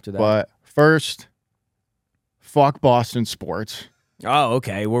Bear after that. But first, fuck Boston sports. Oh,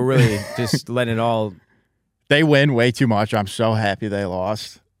 okay. We're really just letting it all. They win way too much. I'm so happy they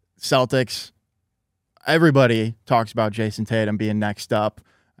lost. Celtics, everybody talks about Jason Tatum being next up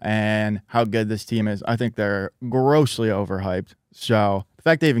and how good this team is. I think they're grossly overhyped. So the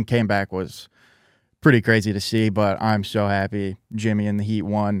fact they even came back was pretty crazy to see, but I'm so happy Jimmy and the Heat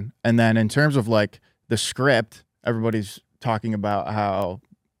won. And then in terms of like the script, everybody's talking about how,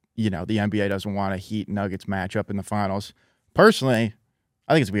 the NBA doesn't want a Heat Nuggets matchup in the finals. Personally,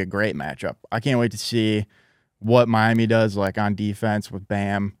 I think it's going to be a great matchup. I can't wait to see what Miami does like on defense with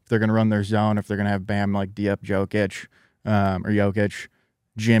Bam. If they're going to run their zone, if they're going to have Bam like D-up Jokic or Jokic,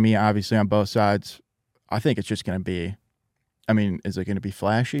 Jimmy obviously on both sides. I think it's just going to be, is it going to be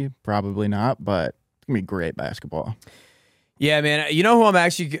flashy? Probably not, but it's going to be great basketball. Yeah, man. You know who I'm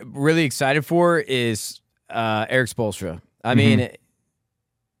actually really excited for is Eric Spoelstra. I mean,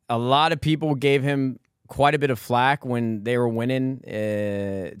 a lot of people gave him quite a bit of flack when they were winning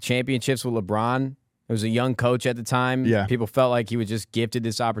championships with LeBron. He was a young coach at the time. Yeah. People felt like he was just gifted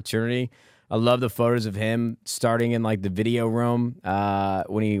this opportunity. I love the photos of him starting in like the video room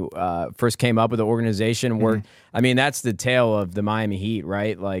when he first came up with the organization. That's the tale of the Miami Heat,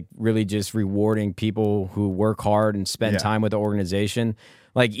 right? Like really just rewarding people who work hard and spend time with the organization.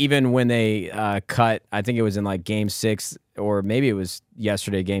 Like even when they cut, I think it was in like Game 6 or maybe it was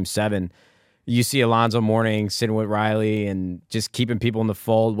yesterday, Game 7. You see Alonzo Mourning sitting with Riley and just keeping people in the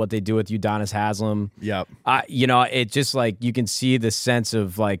fold, what they do with Udonis Haslem. Yep. It just like you can see the sense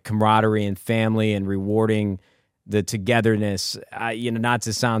of like camaraderie and family and rewarding the togetherness. Not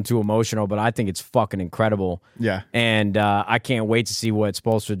to sound too emotional, but I think it's fucking incredible. Yeah. And I can't wait to see what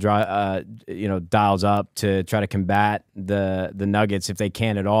Spoelstra dials up to try to combat the Nuggets if they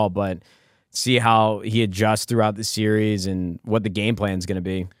can at all, but see how he adjusts throughout the series and what the game plan is going to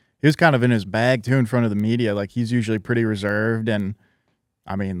be. He was kind of in his bag, too, in front of the media. Like, he's usually pretty reserved. And,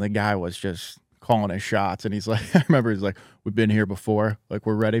 the guy was just calling his shots. And he's like, I remember he's like, we've been here before. Like,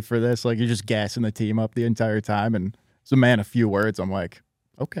 we're ready for this. Like, he's just gassing the team up the entire time. And he's a man of few words. I'm like,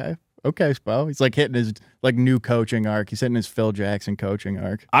 okay, Spo. He's like hitting his like new coaching arc. He's hitting his Phil Jackson coaching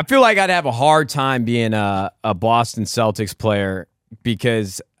arc. I feel like I'd have a hard time being a Boston Celtics player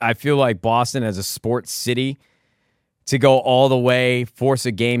because I feel like Boston as a sports city, to go all the way, force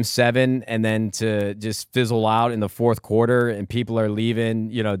a Game 7, and then to just fizzle out in the fourth quarter, and people are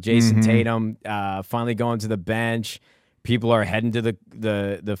leaving. Jason Tatum finally going to the bench. People are heading to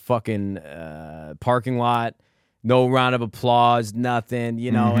the fucking parking lot. No round of applause, nothing.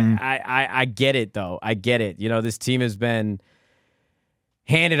 I get it though. I get it. This team has been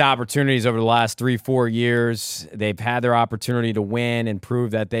handed opportunities over the last 3-4 years. They've had their opportunity to win and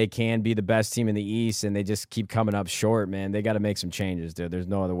prove that they can be the best team in the East, and they just keep coming up short, man. They got to make some changes, dude. There's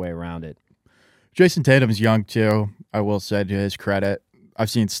no other way around it. Jason Tatum's young, too, I will say to his credit. I've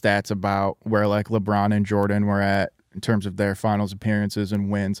seen stats about where, like, LeBron and Jordan were at in terms of their finals appearances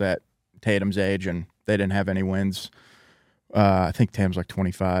and wins at Tatum's age, and they didn't have any wins. I think Tatum's like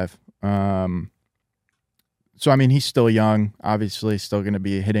 25. So, he's still young, obviously still going to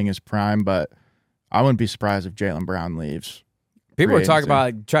be hitting his prime, but I wouldn't be surprised if Jaylen Brown leaves. People are talking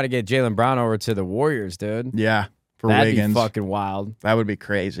about trying to get Jaylen Brown over to the Warriors, dude. Yeah, for That'd Wiggins. Be fucking wild. That would be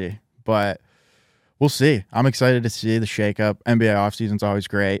crazy, but we'll see. I'm excited to see the shakeup. NBA offseason's always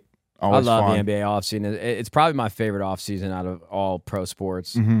great. Always I love fun. the NBA offseason. It's probably my favorite offseason out of all pro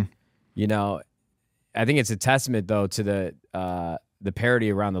sports. I think it's a testament, though, to the parity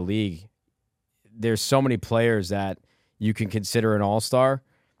around the league. There's so many players that you can consider an all-star,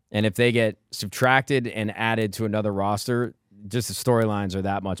 and if they get subtracted and added to another roster, just the storylines are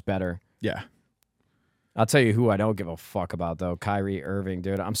that much better. Yeah. I'll tell you who I don't give a fuck about, though, Kyrie Irving,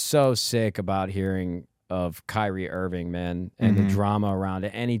 dude. I'm so sick about hearing of Kyrie Irving, man, and the drama around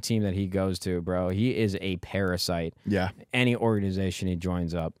it. Any team that he goes to, bro, he is a parasite. Yeah. Any organization he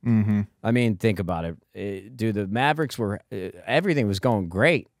joins up. Think about it. Dude, the Mavericks everything was going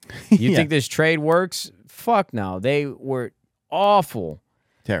great. You think this trade works? Fuck no. They were awful.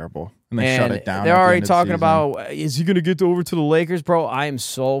 Terrible. And they shut it down. They're already talking about, is he going to get over to the Lakers, bro? I am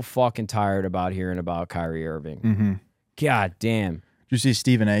so fucking tired about hearing about Kyrie Irving. God damn. Did you see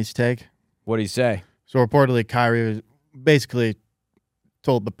Stephen A's take? What did he say? So reportedly, Kyrie basically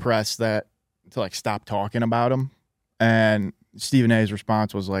told the press that to like stop talking about him, and Stephen A's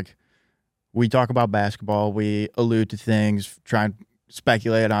response was like, we talk about basketball. We allude to things, try and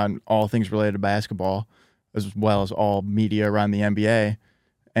speculate on all things related to basketball, as well as all media around the NBA.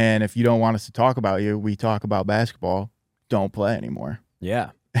 And if you don't want us to talk about you, we talk about basketball. Don't play anymore.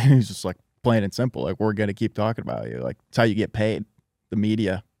 Yeah. And he's just like, plain and simple. Like, we're going to keep talking about you. Like, it's how you get paid. The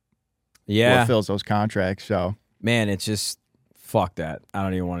media. Yeah. What fills those contracts. So, man, it's just, fuck that. I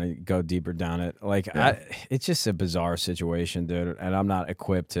don't even want to go deeper down it. Like, Yeah. it's just a bizarre situation, dude. And I'm not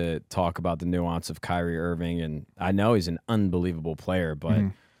equipped to talk about the nuance of Kyrie Irving. And I know he's an unbelievable player, but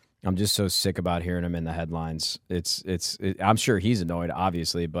I'm just so sick about hearing him in the headlines. I'm sure he's annoyed,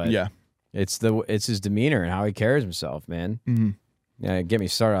 obviously, but yeah. it's his demeanor and how he carries himself, man. Yeah, get me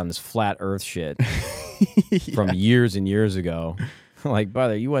started on this flat Earth shit from years and years ago. Like,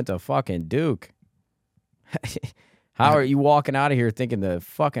 brother, you went to fucking Duke. How are you walking out of here thinking the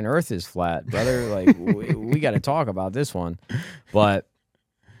fucking Earth is flat, brother? Like, we got to talk about this one. But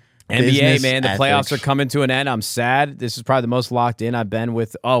NBA, man, the playoffs are coming to an end. I'm sad. This is probably the most locked in I've been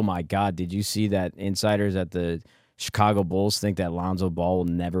with. Oh, my God. Did you see that insiders at the Chicago Bulls think that Lonzo Ball will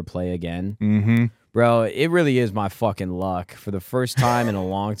never play again? Mm-hmm. Bro, it really is my fucking luck for the first time in a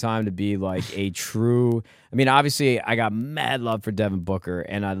long time to be like a true. I mean, obviously, I got mad love for Devin Booker,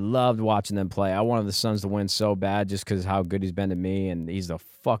 and I loved watching them play. I wanted the Suns to win so bad just because how good he's been to me, and he's a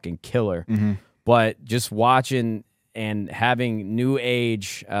fucking killer. But just watching and having new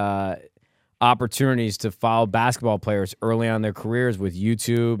age opportunities to follow basketball players early on in their careers with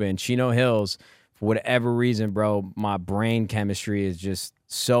YouTube and Chino Hills, for whatever reason, bro, my brain chemistry is just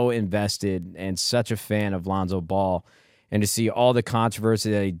so invested and such a fan of Lonzo Ball. And to see all the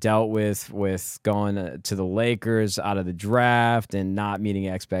controversy that he dealt with going to the Lakers out of the draft and not meeting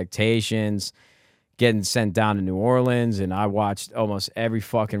expectations, getting sent down to New Orleans, and I watched almost every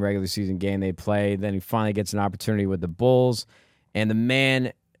fucking regular season game they played. Then he finally gets an opportunity with the Bulls, and the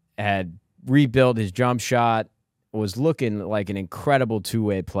man had rebuilt his jump shot, was looking like an incredible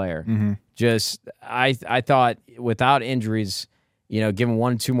two-way player. Just, I thought without injuries, give him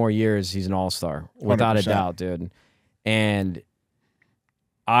 1-2 more years, he's an all-star, without 100%. a doubt, dude. And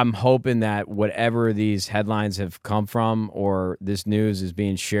I'm hoping that whatever these headlines have come from or this news is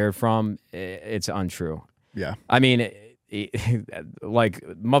being shared from, it's untrue. Yeah. I mean, like,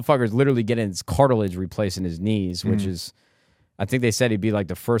 motherfucker's literally getting his cartilage replaced in his knees, which is, I think they said he'd be like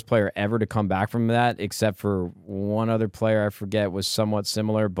the first player ever to come back from that, except for one other player, I forget, was somewhat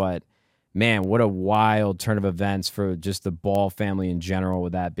similar. But, man, what a wild turn of events for just the Ball family in general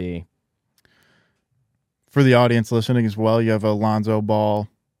would that be. For the audience listening as well, you have a Lonzo Ball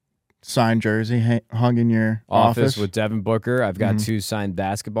signed jersey hung in your office with Devin Booker. I've got 2 signed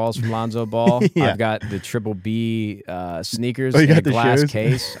basketballs from Lonzo Ball. Yeah. I've got the Triple B sneakers you in got a the glass shoes?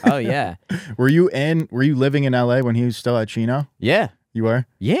 case. Oh, yeah. Were you living in LA when he was still at Chino? Yeah. You were?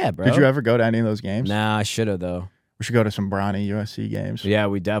 Yeah, bro. Did you ever go to any of those games? Nah, I should have, though. We should go to some Bronny USC games. Yeah,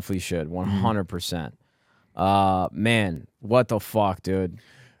 we definitely should. 100%. Man, what the fuck, dude?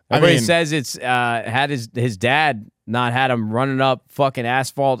 Everybody says it's had his dad not had him running up fucking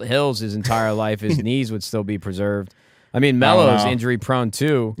asphalt hills his entire life, his knees would still be preserved. I mean, Melo's injury prone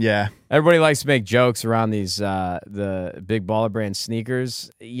too. Yeah. Everybody likes to make jokes around these the big baller brand sneakers.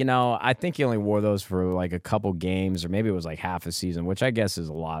 I think he only wore those for like a couple games, or maybe it was like half a season, which I guess is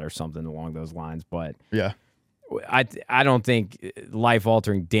a lot or something along those lines. But yeah, I don't think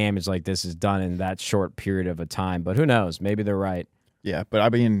life-altering damage like this is done in that short period of a time. But who knows? Maybe they're right. Yeah, but I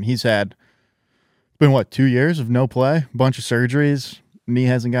mean, he's been 2 years of no play, a bunch of surgeries, knee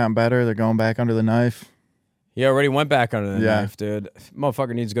hasn't gotten better. They're going back under the knife. He already went back under the knife, dude.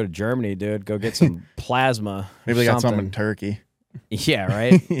 Motherfucker needs to go to Germany, dude. Go get some plasma. Maybe they got some in Turkey. Yeah,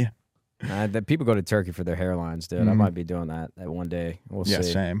 right? Yeah. That people go to Turkey for their hairlines, dude. I might be doing that one day. We'll see. Yeah,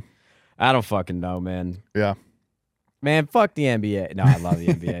 same. I don't fucking know, man. Yeah. Man, fuck the NBA. No, I love the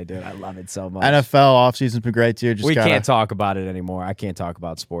NBA, dude. I love it so much. NFL offseason's been great, too. Can't talk about it anymore. I can't talk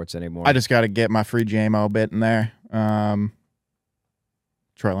about sports anymore. I just got to get my free JMO bit in there. Detroit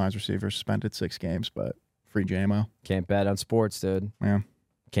Lions receiver suspended 6 games, but free JMO. Can't bet on sports, dude. Yeah.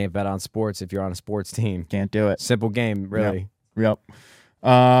 Can't bet on sports if you're on a sports team. Can't do it. Simple game, really. Yep.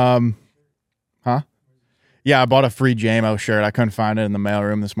 Yeah, I bought a free JMO shirt. I couldn't find it in the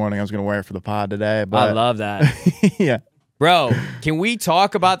mailroom this morning. I was going to wear it for the pod today. But I love that. Yeah. Bro, can we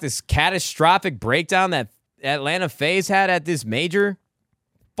talk about this catastrophic breakdown that Atlanta FaZe had at this major?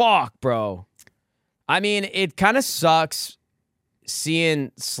 Fuck, bro. I mean, it kind of sucks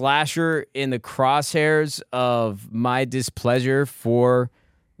seeing Slasher in the crosshairs of my displeasure for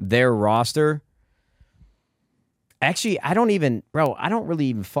their roster. Actually, I don't really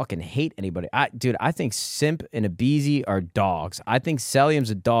even fucking hate anybody. Dude, I think Simp and Abizi are dogs. I think Celium's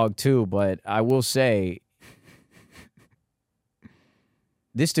a dog too, but I will say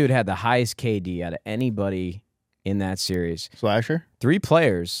this dude had the highest KD out of anybody in that series. Slasher? 3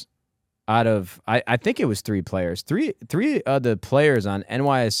 players out of, I think it was 3 players. Three of the players on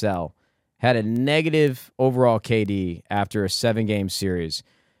NYSL had a negative overall KD after a 7-game series.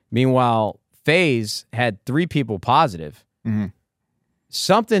 Meanwhile, FaZe had 3 people positive.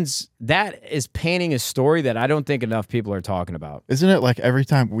 That is painting a story that I don't think enough people are talking about. Isn't it like every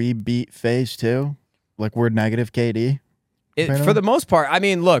time we beat FaZe too, like we're negative KD? For the most part, I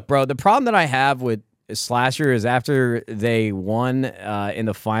mean, look, bro, the problem that I have with Slasher is after they won in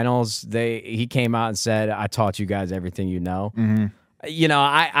the finals, he came out and said, "I taught you guys everything you know." You know,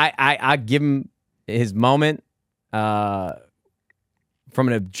 I give him his moment from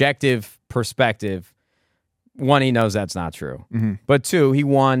an objective perspective. 1, he knows that's not true. But 2, he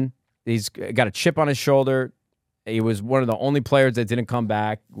won. He's got a chip on his shoulder. He was one of the only players that didn't come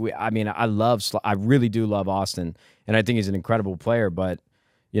back. I really do love Austin, and I think he's an incredible player. But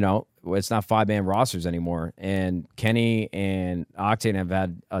you know, it's not 5-man rosters anymore. And Kenny and Octane have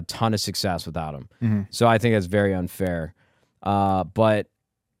had a ton of success without him. So I think that's very unfair. But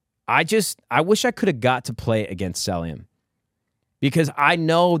I wish I could have got to play against Celium. Because I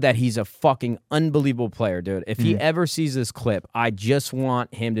know that he's a fucking unbelievable player, dude. If he ever sees this clip, I just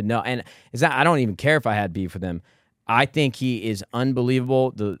want him to know. And I don't even care if I had beef with him. I think he is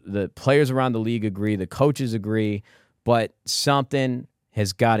unbelievable. The players around the league agree. The coaches agree. But something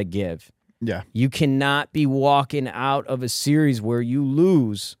has got to give. Yeah. You cannot be walking out of a series where you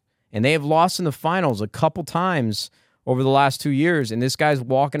lose. And they have lost in the finals a couple times over the last 2 years, and this guy's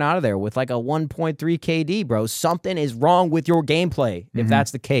walking out of there with like a 1.3 KD, bro. Something is wrong with your gameplay if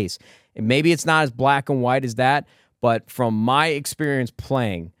that's the case. And maybe it's not as black and white as that, but from my experience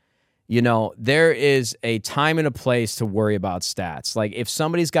playing, you know, there is a time and a place to worry about stats. Like if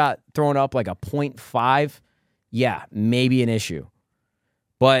somebody's got thrown up like a 0.5, yeah, maybe an issue.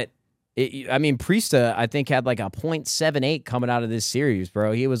 But Priesta, I think, had like a 0.78 coming out of this series,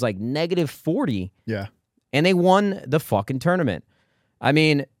 bro. He was like negative 40. Yeah. And they won the fucking tournament. I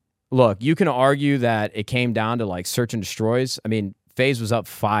mean, look, you can argue that it came down to like search and destroys. I mean, FaZe was up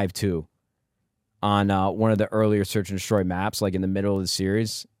 5-2 on one of the earlier search and destroy maps, like in the middle of the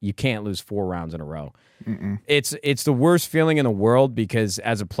series. You can't lose 4 rounds in a row. It's the worst feeling in the world because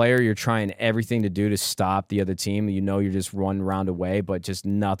as a player, you're trying everything to do to stop the other team. You know you're just 1 round away, but just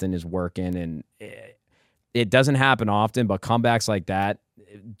nothing is working. And it doesn't happen often, but comebacks like that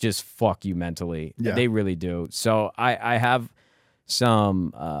just fuck you mentally. Yeah. They really do. So I have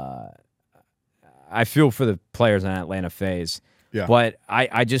some I feel for the players on Atlanta FaZe. Yeah. But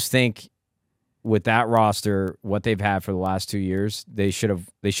I just think with that roster, what they've had for the last 2 years, they should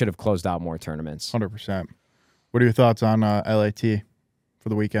have closed out more tournaments. 100%. What are your thoughts on LAT for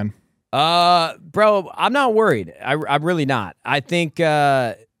the weekend? Bro, I'm not worried. I'm really not. I think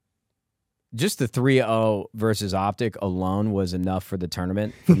just the 3-0 versus Optic alone was enough for the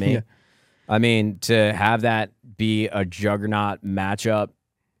tournament for me. Yeah. I mean, to have that be a juggernaut matchup,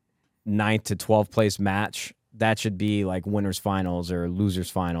 9th to 12th place match, that should be like winners finals or losers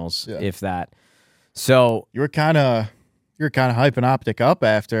finals, if that. So you were kind of hyping Optic up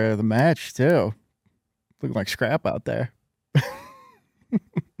after the match too. Looking like scrap out there.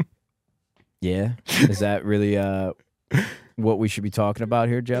 Yeah. Is that really what we should be talking about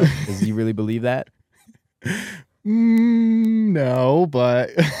here, Joe? Does he really believe that? No, but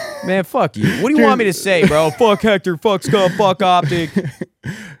man, fuck you. What do you want me to say, bro? Fuck Hector, fuck Scum, fuck Optic.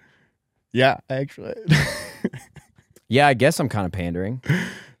 Yeah, actually. Yeah, I guess I'm kind of pandering.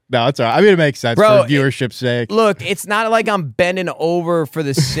 No, it's all right. I mean, it makes sense, bro, for viewership's sake. Look, it's not like I'm bending over for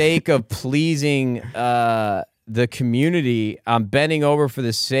the sake of pleasing the community. I'm bending over for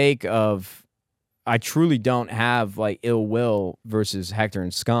the sake of I truly don't have like ill will versus Hector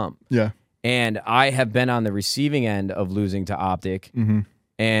and Scum. Yeah. And I have been on the receiving end of losing to Optic.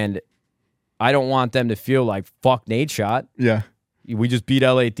 And I don't want them to feel like, fuck Nadeshot. Yeah. We just beat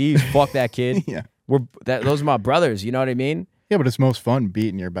LA Thieves. Fuck that kid. Yeah. Those are my brothers. You know what I mean? Yeah, but it's most fun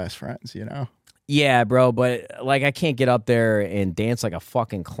beating your best friends, you know? Yeah, bro, but like I can't get up there and dance like a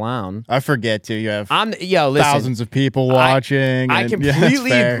fucking clown. I forget to. You have listen, thousands of people watching. I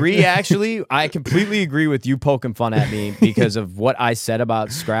completely agree, actually. I completely agree with you poking fun at me because of what I said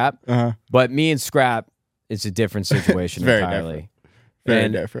about Scrap. But me and Scrap, it's a different situation entirely. Very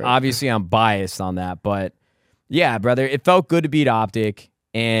different. Obviously, I'm biased on that. But yeah, brother, it felt good to beat Optic.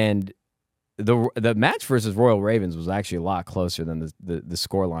 And the match versus Royal Ravens was actually a lot closer than the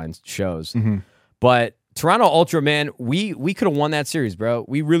scoreline shows. But Toronto Ultra, man, we could have won that series, bro.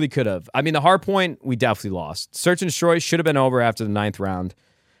 We really could have. I mean, the hard point, we definitely lost. Search and Destroy should have been over after the 9th round.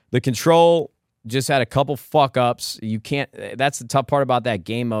 The Control just had a couple fuck-ups. You can't. That's the tough part about that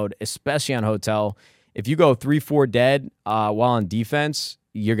game mode, especially on Hotel. If you go 3-4 dead while on defense,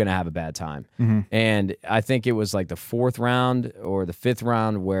 you're going to have a bad time. And I think it was like the 4th round or the 5th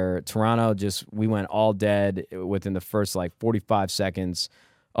round where Toronto we went all dead within the first like 45 seconds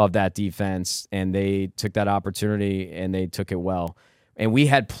of that defense, and they took that opportunity and they took it well. And we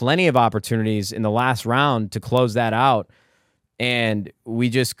had plenty of opportunities in the last round to close that out, and we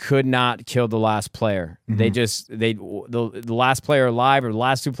just could not kill the last player. The last player alive or the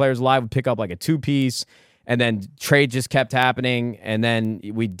last 2 players alive would pick up like a 2-piece, and then trade just kept happening, and then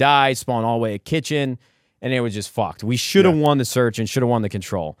we'd die, spawn all the way at kitchen, and it was just fucked. We should have won the search and should have won the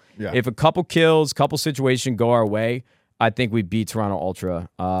control. Yeah. If a couple kills, couple situations go our way, I think we beat Toronto Ultra,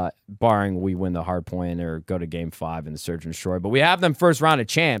 barring we win the hard point or go to Game 5 in the Search and Destroy. But we have them first round of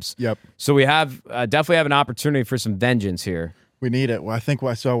champs. Yep. So we have definitely have an opportunity for some vengeance here. We need it. Well, I think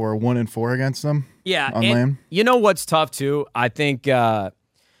I saw we're 1-4 against them. Yeah. On lane. You know what's tough, too? I think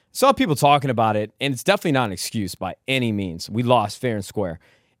saw people talking about it, and it's definitely not an excuse by any means. We lost fair and square.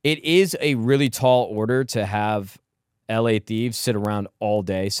 It is a really tall order to have LA Thieves sit around all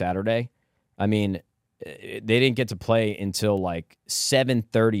day Saturday. I mean, they didn't get to play until like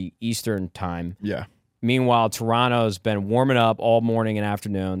 7:30 Eastern time. Yeah. Meanwhile, Toronto's been warming up all morning and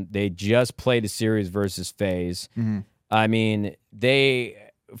afternoon. They just played a series versus FaZe. I mean, they,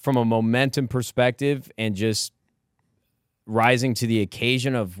 from a momentum perspective and just rising to the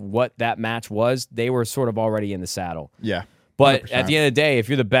occasion of what that match was, they were sort of already in the saddle. Yeah. But 100%. at the end of the day, if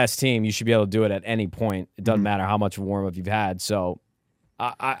you're the best team, you should be able to do it at any point. It doesn't matter how much warm-up you've had. So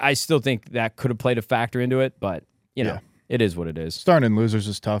I still think that could have played a factor into it, but, you know, it is what it is. Starting in losers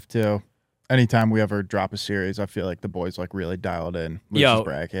is tough, too. Anytime we ever drop a series, I feel like the boys like really dial it in. Losers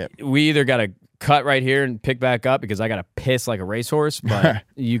bracket. We either got to cut right here and pick back up because I got to piss like a racehorse, but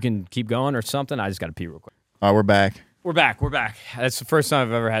you can keep going or something. I just got to pee real quick. We're back. We're back. That's the first time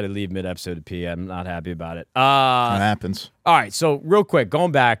I've ever had to leave mid-episode to pee. I'm not happy about it. That happens. All right, so real quick,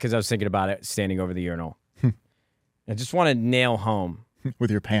 going back because I was thinking about it, standing over the urinal. I just want to nail home.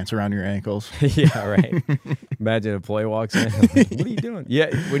 With your pants around your ankles. Yeah, right. Imagine a employee walks in. Like, what are you doing? Yeah,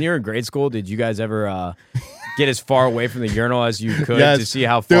 when you were in grade school, did you guys ever get as far away from the urinal as you could to see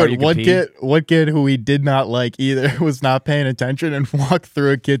how far you could pee? One kid who we did not like either was not paying attention and walked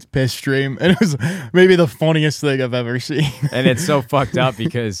through a kid's piss stream. And it was maybe the funniest thing I've ever seen. And it's so fucked up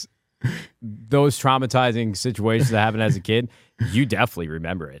because those traumatizing situations that happened as a kid, you definitely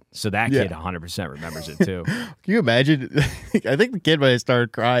remember it. So that kid 100% remembers it too. Can you imagine? I think the kid might have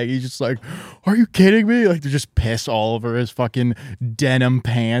started crying. He's just like, are you kidding me? Like, there's just piss all over his fucking denim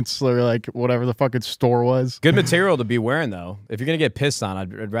pants or like whatever the fucking store was. Good material to be wearing, though. If you're going to get pissed on,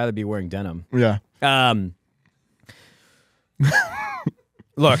 I'd rather be wearing denim. Yeah.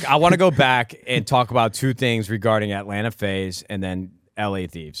 Look, I want to go back and talk about 2 things regarding Atlanta FaZe and then LA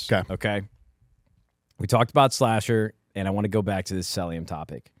Thieves. Okay. We talked about Slasher, and I want to go back to this Celium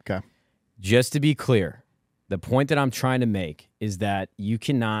topic. Okay. Just to be clear, the point that I'm trying to make is that you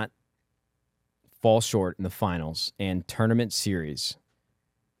cannot fall short in the finals and tournament series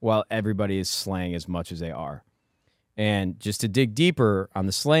while everybody is slaying as much as they are. And just to dig deeper on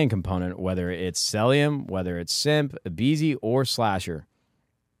the slaying component, whether it's Celium, whether it's Simp, Abizi, or Slasher,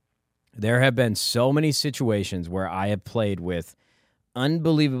 there have been so many situations where I have played with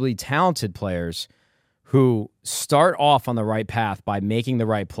unbelievably talented players who start off on the right path by making the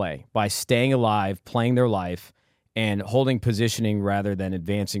right play, by staying alive, playing their life, and holding positioning rather than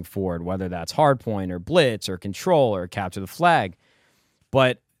advancing forward, whether that's hardpoint or blitz or control or capture the flag.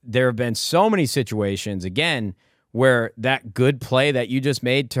 But there have been so many situations, again, where that good play that you just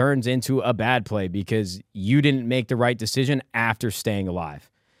made turns into a bad play because you didn't make the right decision after staying alive.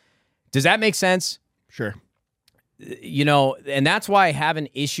 Does that make sense? Sure. You know, and that's why I have an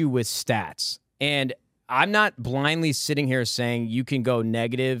issue with stats. And I'm not blindly sitting here saying you can go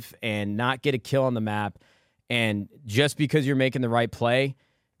negative and not get a kill on the map, and just because you're making the right play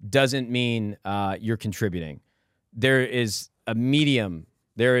doesn't mean you're contributing. There is a medium.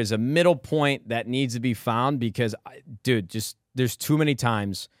 There is a middle point that needs to be found because, dude, just there's too many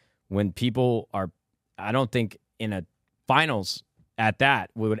times when people are, I don't think in a finals at that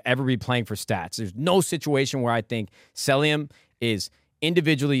we would ever be playing for stats. There's no situation where I think Celium is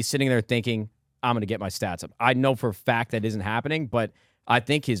individually sitting there thinking, I'm going to get my stats up. I know for a fact that isn't happening, but I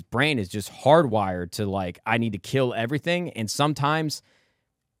think his brain is just hardwired to like, I need to kill everything. And sometimes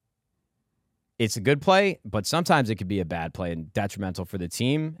it's a good play, but sometimes it could be a bad play and detrimental for the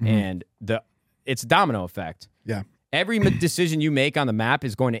team. Mm-hmm. And it's a domino effect. Yeah. Every decision you make on the map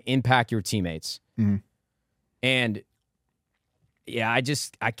is going to impact your teammates. Mm-hmm. And yeah,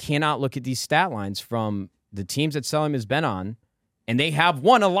 I cannot look at these stat lines from the teams that Selim has been on, and they have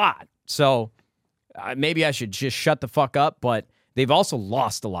won a lot. So maybe I should just shut the fuck up, but they've also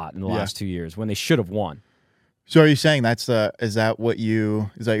lost a lot in the last 2 years when they should have won. So are you saying is that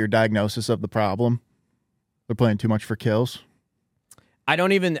your diagnosis of the problem? They're playing too much for kills? I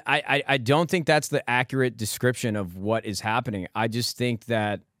don't think that's the accurate description of what is happening. I just think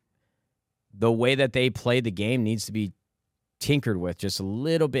that the way that they play the game needs to be tinkered with just a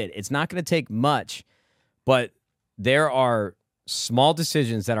little bit. It's not going to take much, but there are small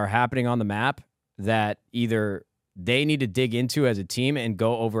decisions that are happening on the map that either they need to dig into as a team and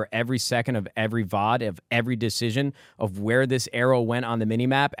go over every second of every VOD, of every decision of where this arrow went on the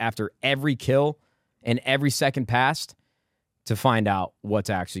minimap after every kill and every second passed to find out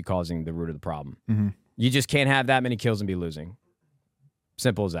what's actually causing the root of the problem. Mm-hmm. You just can't have that many kills and be losing.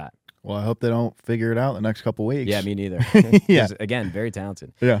 Simple as that. Well, I hope they don't figure it out in the next couple weeks. Yeah, me neither. Yeah. Again, very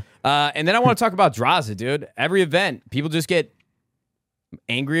talented. Yeah. And then I want to talk about Drazah, dude. Every event, people just get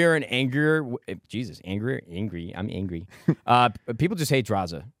angrier and angrier. Jesus, angry. I'm angry. People just hate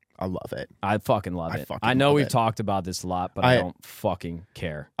Drazah. I love it. I fucking love it. fucking I know love we've it. talked about this a lot, but I don't fucking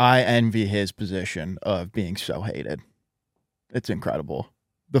care. I envy his position of being so hated. It's incredible.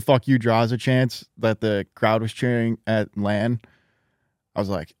 The fuck you Drazah chants that the crowd was cheering at LAN. I was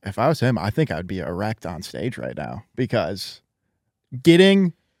like, if I was him, I think I'd be erect on stage right now, because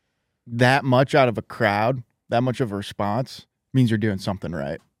getting that much out of a crowd, that much of a response, means you're doing something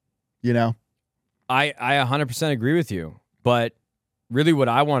right. You know? I 100% agree with you, but really what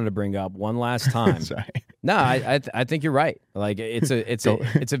I wanted to bring up one last time. Sorry. No, I think you're right. Like it's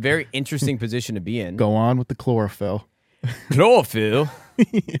a very interesting position to be in. Go on with the chlorophyll. Chlorophyll.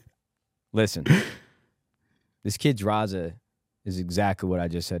 Listen, this kid Drazah is exactly what I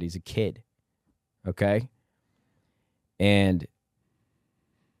just said. He's a kid. Okay? And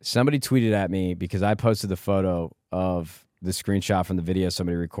somebody tweeted at me because I posted the photo of the screenshot from the video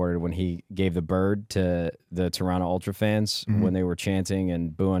somebody recorded when he gave the bird to the Toronto Ultra fans when they were chanting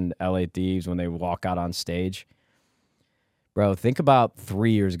and booing LA Thieves when they walk out on stage. Bro, think about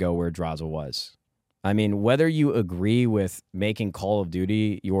 3 years ago where Drazah was. I mean, whether you agree with making Call of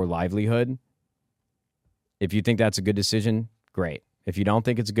Duty your livelihood, if you think that's a good decision, great. If you don't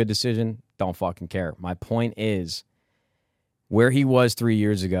think it's a good decision, don't fucking care. My point is, where he was 3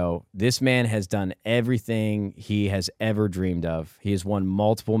 years ago, this man has done everything he has ever dreamed of. He has won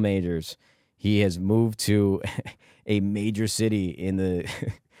multiple majors. He has moved to a major city in the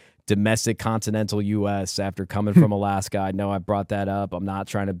domestic continental U.S. after coming from Alaska. I know I brought that up. I'm not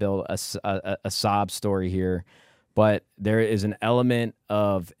trying to build a sob story here, but there is an element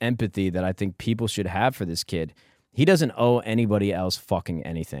of empathy that I think people should have for this kid. He doesn't owe anybody else fucking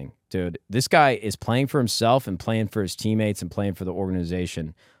anything, dude. This guy is playing for himself and playing for his teammates and playing for the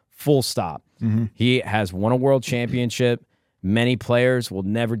organization. Full stop. Mm-hmm. He has won a world championship. Many players will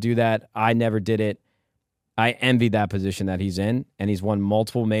never do that. I never did it. I envy that position that he's in, and he's won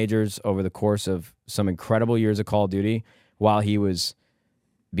multiple majors over the course of some incredible years of Call of Duty while he was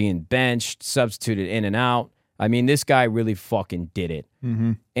being benched, substituted in and out. I mean, this guy really fucking did it.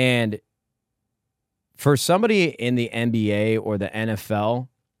 Mm-hmm. And for somebody in the NBA or the NFL,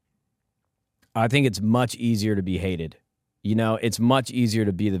 I think it's much easier to be hated. You know, it's much easier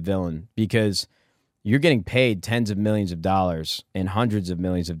to be the villain because you're getting paid tens of millions of dollars and hundreds of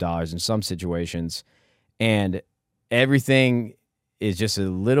millions of dollars in some situations, and everything is just a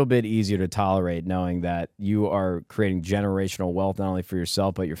little bit easier to tolerate knowing that you are creating generational wealth not only for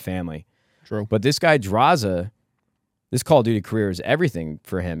yourself but your family. True. But this guy Drazah, this Call of Duty career is everything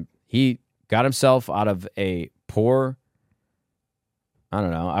for him. He got himself out of a poor, I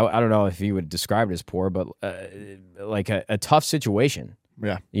don't know. I don't know if he would describe it as poor, but like a tough situation.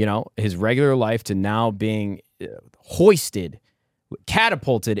 Yeah. You know, his regular life to now being hoisted,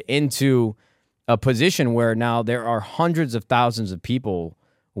 catapulted into a position where now there are hundreds of thousands of people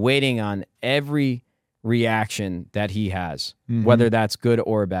waiting on every reaction that he has, whether that's good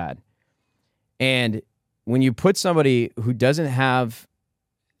or bad. And when you put somebody who doesn't have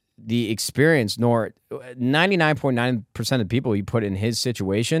the experience, nor 99.9% of people you put in his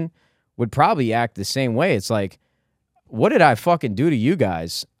situation would probably act the same way. It's like, what did I fucking do to you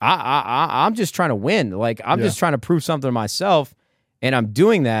guys? I'm just trying to win. Like, I'm just trying to prove something to myself, and I'm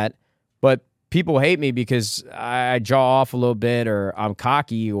doing that, but people hate me because I jaw off a little bit, or I'm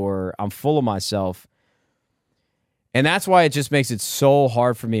cocky, or I'm full of myself. And that's why it just makes it so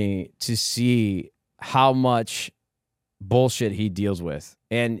hard for me to see how much bullshit he deals with.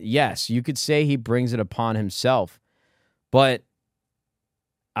 And yes, you could say he brings it upon himself, but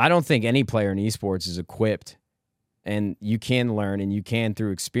I don't think any player in esports is equipped. And you can learn, and you can,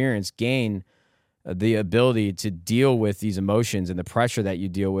 through experience, gain the ability to deal with these emotions and the pressure that you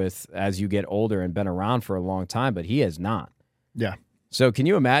deal with as you get older and been around for a long time, but he has not. Yeah. So can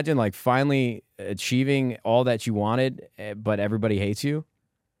you imagine like finally achieving all that you wanted, but everybody hates you?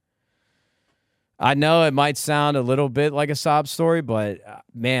 I know it might sound a little bit like a sob story, but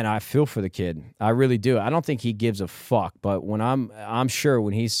man, I feel for the kid. I really do. I don't think he gives a fuck, but when I'm sure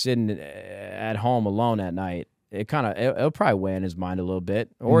when he's sitting at home alone at night, it'll probably weigh in his mind a little bit,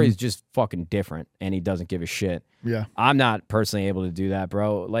 or he's just fucking different and he doesn't give a shit. Yeah. I'm not personally able to do that,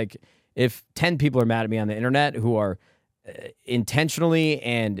 bro. Like if 10 people are mad at me on the internet who are intentionally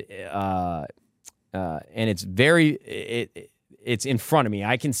and it's it's in front of me.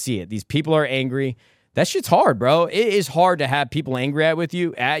 I can see it. These people are angry. That shit's hard, bro. It is hard to have people angry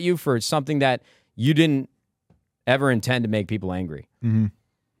at you for something that you didn't ever intend to make people angry. Mm-hmm.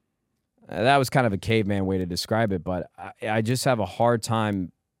 That was kind of a caveman way to describe it, but I just have a hard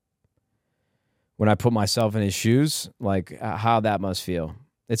time when I put myself in his shoes, like how that must feel.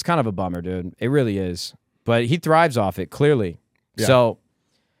 It's kind of a bummer, dude. It really is. But he thrives off it, clearly. Yeah. So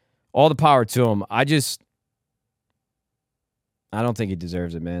all the power to him. I don't think he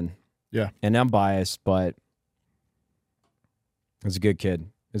deserves it, man. Yeah. And I'm biased, but he's a good kid.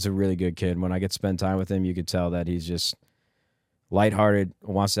 He's a really good kid. When I get to spend time with him, you could tell that he's just lighthearted,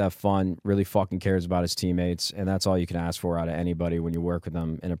 wants to have fun, really fucking cares about his teammates, and that's all you can ask for out of anybody when you work with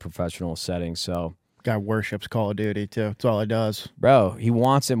them in a professional setting. So, guy worships Call of Duty too. That's all he does, bro. He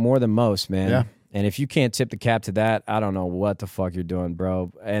wants it more than most, man. Yeah. And if you can't tip the cap to that, I don't know what the fuck you're doing,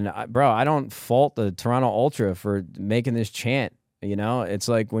 bro. And I don't fault the Toronto Ultra for making this chant. You know, it's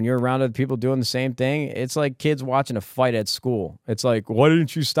like when you're around other people doing the same thing, it's like kids watching a fight at school. It's like, why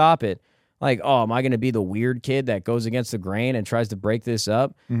didn't you stop it? Like, oh, am I going to be the weird kid that goes against the grain and tries to break this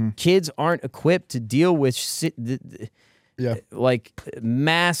up? Mm-hmm. Kids aren't equipped to deal with like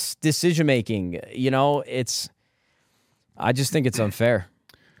mass decision making. You know, I just think it's unfair.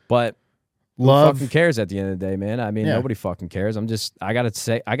 But who fucking cares at the end of the day, man? I mean, nobody fucking cares. I got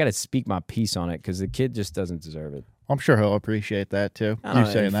to speak my piece on it because the kid just doesn't deserve it. I'm sure he'll appreciate that too. I don't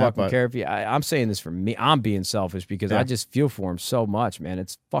saying that, fucking care if I'm saying this for me. I'm being selfish because I just feel for him so much, man.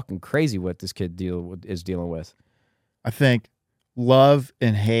 It's fucking crazy what this kid is dealing with. I think love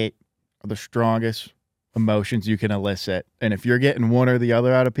and hate are the strongest emotions you can elicit, and if you're getting one or the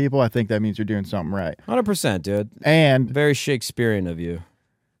other out of people, I think that means you're doing something right. 100%, dude. And very Shakespearean of you.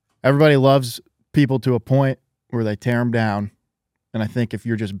 Everybody loves people to a point where they tear them down, and I think if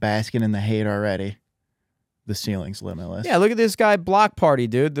you're just basking in the hate already, the ceiling's limitless. Yeah, look at this guy, Block Party,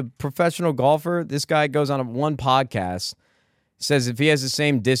 dude, the professional golfer. This guy goes on one podcast, says if he has the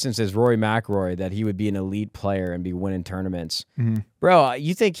same distance as Rory McIlroy, that he would be an elite player and be winning tournaments. Mm-hmm. Bro,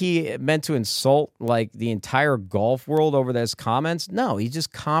 you think he meant to insult like the entire golf world over those comments? No, he's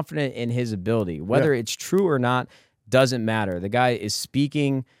just confident in his ability. Whether it's true or not doesn't matter. The guy is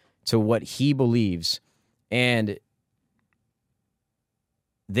speaking to what he believes, and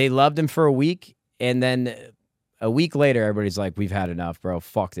they loved him for a week. And then a week later, everybody's like, we've had enough, bro.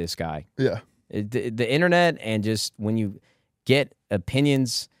 Fuck this guy. Yeah. The internet, and just when you get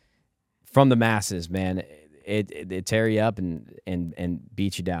opinions from the masses, man, it tear you up and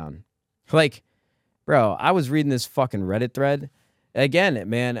beat you down. Like, bro, I was reading this fucking Reddit thread. Again,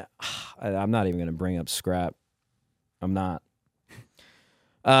 man, I'm not even going to bring up Scrap. I'm not.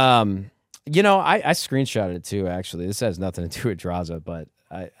 You know, I screenshotted it too, actually. This has nothing to do with Drazah, but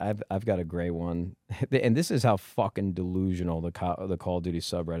I've got a great one, and this is how fucking delusional the Call of Duty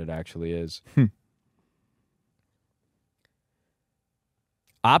subreddit actually is.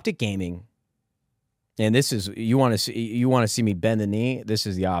 Optic Gaming, and this is you want to see me bend the knee. This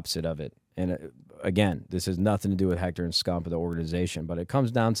is the opposite of it, and again, this has nothing to do with Hector and Scump of the organization, but it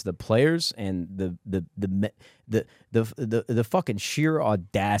comes down to the players and the fucking sheer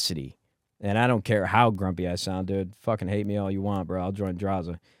audacity. And I don't care how grumpy I sound, dude. Fucking hate me all you want, bro. I'll join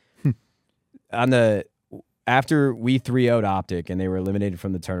Drazah. After we 3-0'd Optic and they were eliminated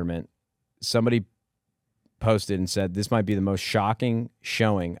from the tournament, somebody posted and said, this might be the most shocking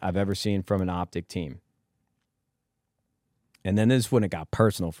showing I've ever seen from an Optic team. And then this is when it got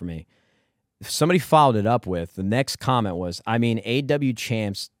personal for me. Somebody followed it up with, the next comment was, I mean, AW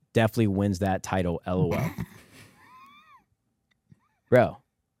Champs definitely wins that title, LOL. Bro.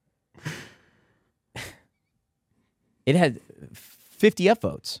 It had 50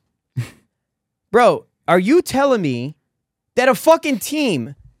 upvotes. Bro, are you telling me that a fucking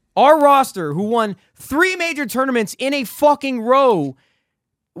team Our roster, who won 3 major tournaments in a fucking row,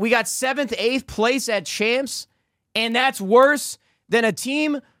 we got 7th, 8th place at champs, and that's worse than a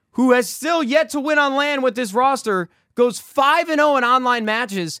team who has still yet to win on LAN with this roster, goes 5-0 in online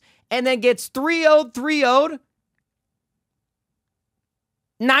matches, and then gets 3-0'd, 3-0'd,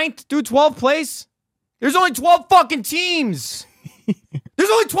 9th through 12th place. There's only 12 fucking teams. There's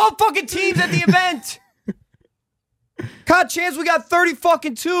only 12 fucking teams at the event. COD champs, we got 30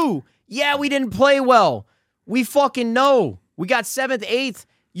 fucking 2. Yeah, we didn't play well. We fucking know. We got 7th, 8th.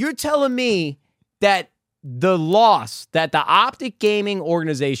 You're telling me that the loss that the Optic Gaming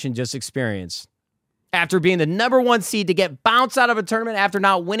organization just experienced after being the #1 seed to get bounced out of a tournament after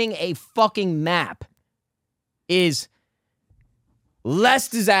not winning a fucking map is less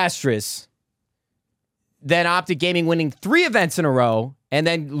disastrous than Optic Gaming winning 3 events in a row and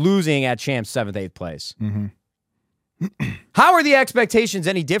then losing at champs 7th, 8th place. Mm-hmm. How are the expectations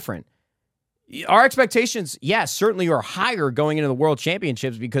any different? Our expectations, yes, certainly are higher going into the World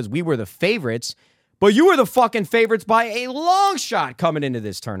Championships because we were the favorites, but you were the fucking favorites by a long shot coming into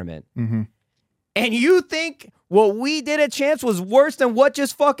this tournament. Mm-hmm. And you think what we did at champs was worse than what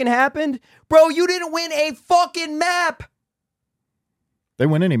just fucking happened? Bro, you didn't win a fucking map. They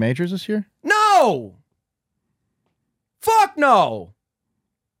win any majors this year? No. Fuck no.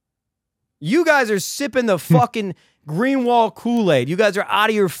 You guys are sipping the fucking Greenwall Kool-Aid. You guys are out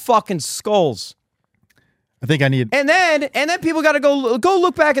of your fucking skulls. I think I need... And then people got to go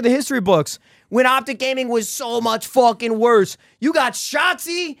look back at the history books when Optic Gaming was so much fucking worse. You got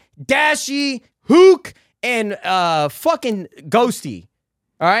Shotzi, Dashy, Hook, and fucking Ghosty.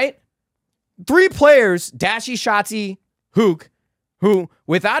 All right? 3 players, Dashy, Shotzi, Hook, who,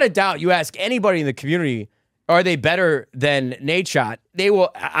 without a doubt, you ask anybody in the community, are they better than Nadeshot?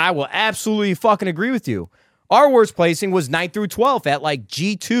 I will absolutely fucking agree with you. Our worst placing was 9th through 12th at like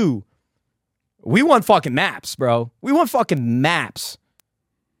G2. We won fucking maps, bro. We won fucking maps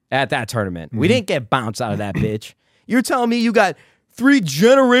at that tournament. We didn't get bounced out of that bitch. You're telling me you got 3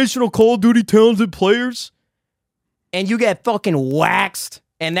 generational Call of Duty talented players and you get fucking waxed,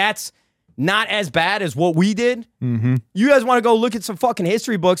 and that's not as bad as what we did? Mm-hmm. You guys want to go look at some fucking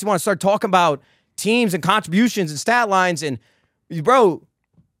history books. You want to start talking about teams and contributions and stat lines, and bro,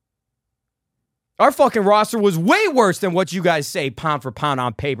 our fucking roster was way worse than what you guys say pound for pound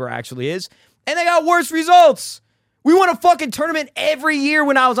on paper actually is. And they got worse results. We won a fucking tournament every year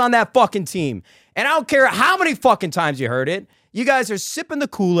when I was on that fucking team. And I don't care how many fucking times you heard it. You guys are sipping the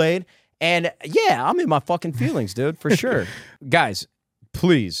Kool-Aid. And yeah, I'm in my fucking feelings, dude, for sure. Guys,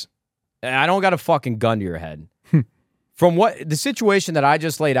 please. I don't got a fucking gun to your head. From what the situation that I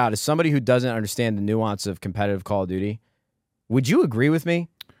just laid out, as somebody who doesn't understand the nuance of competitive Call of Duty, would you agree with me?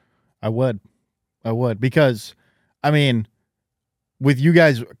 I would. Because, I mean, with you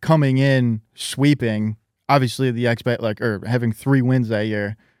guys coming in sweeping, obviously or having 3 wins that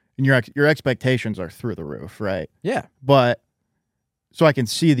year, and your expectations are through the roof, right? Yeah. But so I can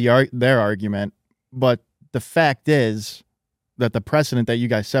see their argument, but the fact is that the precedent that you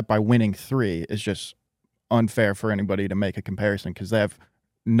guys set by winning 3 is just unfair for anybody to make a comparison, because they have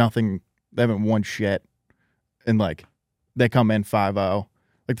nothing. They haven't won shit, and like they come in 5-0.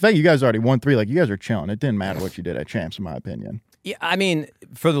 Like, the fact you guys already won 3, like, you guys are chilling. It didn't matter what you did at champs, in my opinion. Yeah, I mean,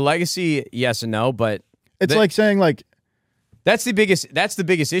 for the legacy, yes and no, but it's like saying, like, that's the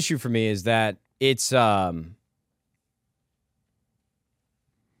biggest issue for me, is that it's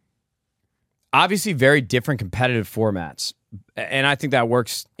obviously very different competitive formats. And I think that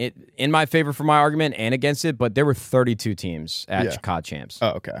works in my favor for my argument and against it, but there were 32 teams at COD champs.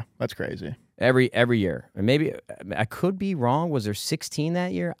 Oh, okay. That's crazy. Every year. And maybe I could be wrong. Was there 16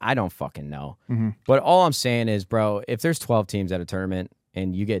 that year? I don't fucking know. Mm-hmm. But all I'm saying is, bro, if there's 12 teams at a tournament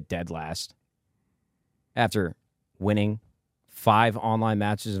and you get dead last after winning 5 online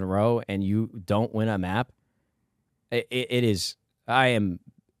matches in a row and you don't win a map, I am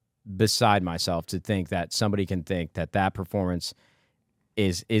beside myself to think that somebody can think that performance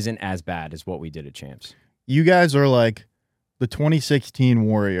isn't as bad as what we did at champs. You guys are like the 2016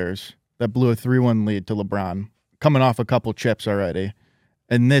 Warriors that blew a 3-1 lead to LeBron, coming off a couple chips already.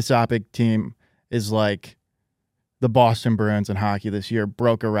 And this Optic team is like the Boston Bruins in hockey this year,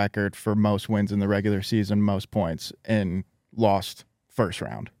 broke a record for most wins in the regular season, most points, and lost first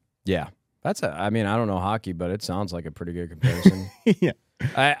round. Yeah. I mean, I don't know hockey, but it sounds like a pretty good comparison. Yeah.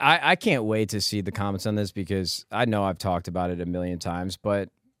 I can't wait to see the comments on this, because I know I've talked about it a million times, but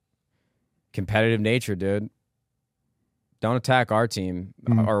competitive nature, dude. Don't attack our team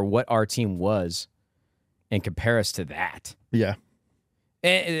or what our team was and compare us to that. Yeah.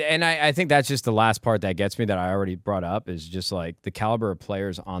 And I think that's just the last part that gets me that I already brought up is just like the caliber of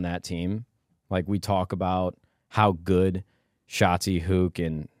players on that team. Like we talk about how good Shotzi, Hook,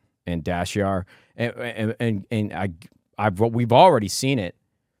 and Dashi are, and we've already seen it.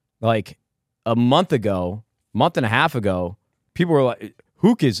 Like a month and a half ago, people were like,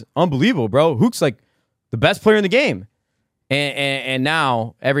 "Hook is unbelievable, bro. Hook's like the best player in the game." And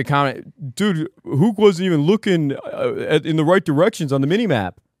now every comment, dude, Hook wasn't even looking in the right directions on the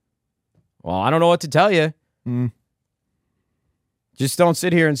minimap. Well, I don't know what to tell you. Just don't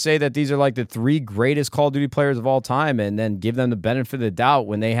sit here and say that these are like the 3 greatest Call of Duty players of all time and then give them the benefit of the doubt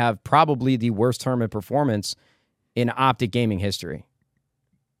when they have probably the worst tournament performance in Optic gaming history.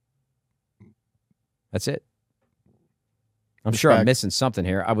 That's it. I'm sure I'm missing something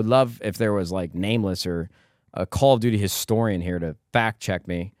here. I would love if there was like Nameless or a Call of Duty historian here to fact check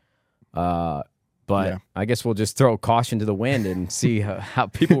me. But I guess we'll just throw caution to the wind and see how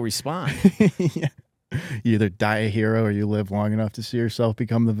people respond. Yeah. You either die a hero or you live long enough to see yourself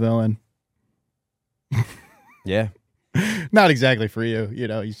become the villain. Yeah. Not exactly for you. You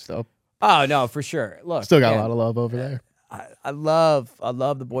know, you still. Oh, no, for sure. Look, still got a lot of love over there. I love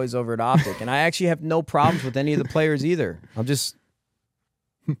the boys over at Optic, and I actually have no problems with any of the players either. It's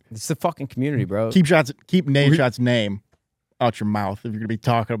the fucking community, bro. Keep Nadeshot's name out your mouth if you're gonna be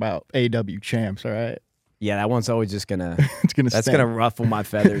talking about AW champs. All right. Yeah, that one's always just gonna. That's gonna ruffle my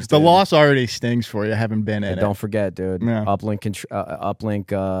feathers. The loss already stings for you. I haven't been in it. Don't forget, dude. Yeah. Uplink.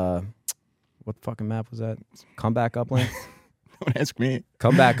 What fucking map was that? Comeback Uplink. Don't ask me.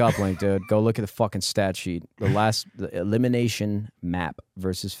 Comeback Uplink, dude. Go look at the fucking stat sheet. The elimination map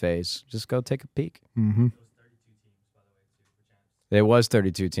versus FaZe. Just go take a peek. Mm-hmm. There was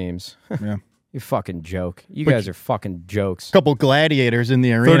 32 teams. Yeah. You fucking joke. You guys are fucking jokes. Couple gladiators in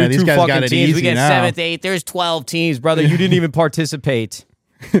the arena. These guys got it teams. easy We get now. 7th, 8th. There's 12 teams, brother. You didn't even participate.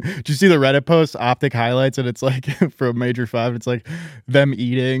 Did you see the Reddit post, Optic highlights, and it's like for Major 5, it's like them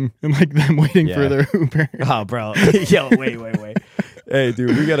eating and like them waiting for their Uber. Oh, bro. Yo, wait. Hey,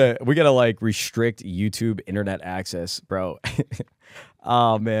 dude, we gotta like restrict YouTube internet access, bro.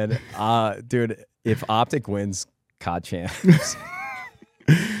 Oh man. Dude, if Optic wins COD champs.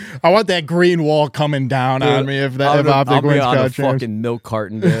 I want that green wall coming down on me if Optic wins on a COD champs. fucking milk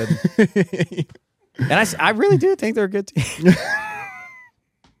carton, dude. And I really do think they're a good team.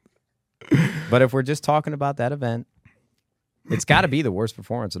 But if we're just talking about that event, it's got to be the worst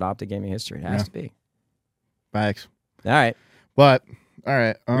performance in Optic gaming history. It has to be. Thanks. All right. But, all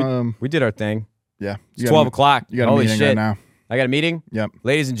right. We did our thing. Yeah. It's 12 o'clock. You got a Holy meeting shit. right now. I got a meeting? Yep.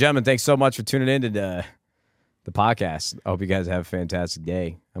 Ladies and gentlemen, thanks so much for tuning in to the podcast. I hope you guys have a fantastic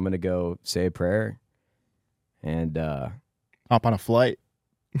day. I'm going to go say a prayer and hop on a flight.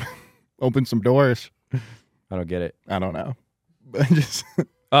 Open some doors. I don't get it. I don't know. But just...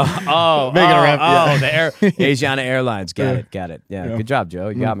 the Asiana Airlines. Got it. Yeah, good job, Joe.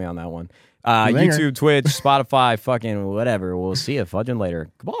 You got me on that one. YouTube, Twitch, Spotify, fucking whatever. We'll see you fudging later.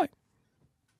 Goodbye.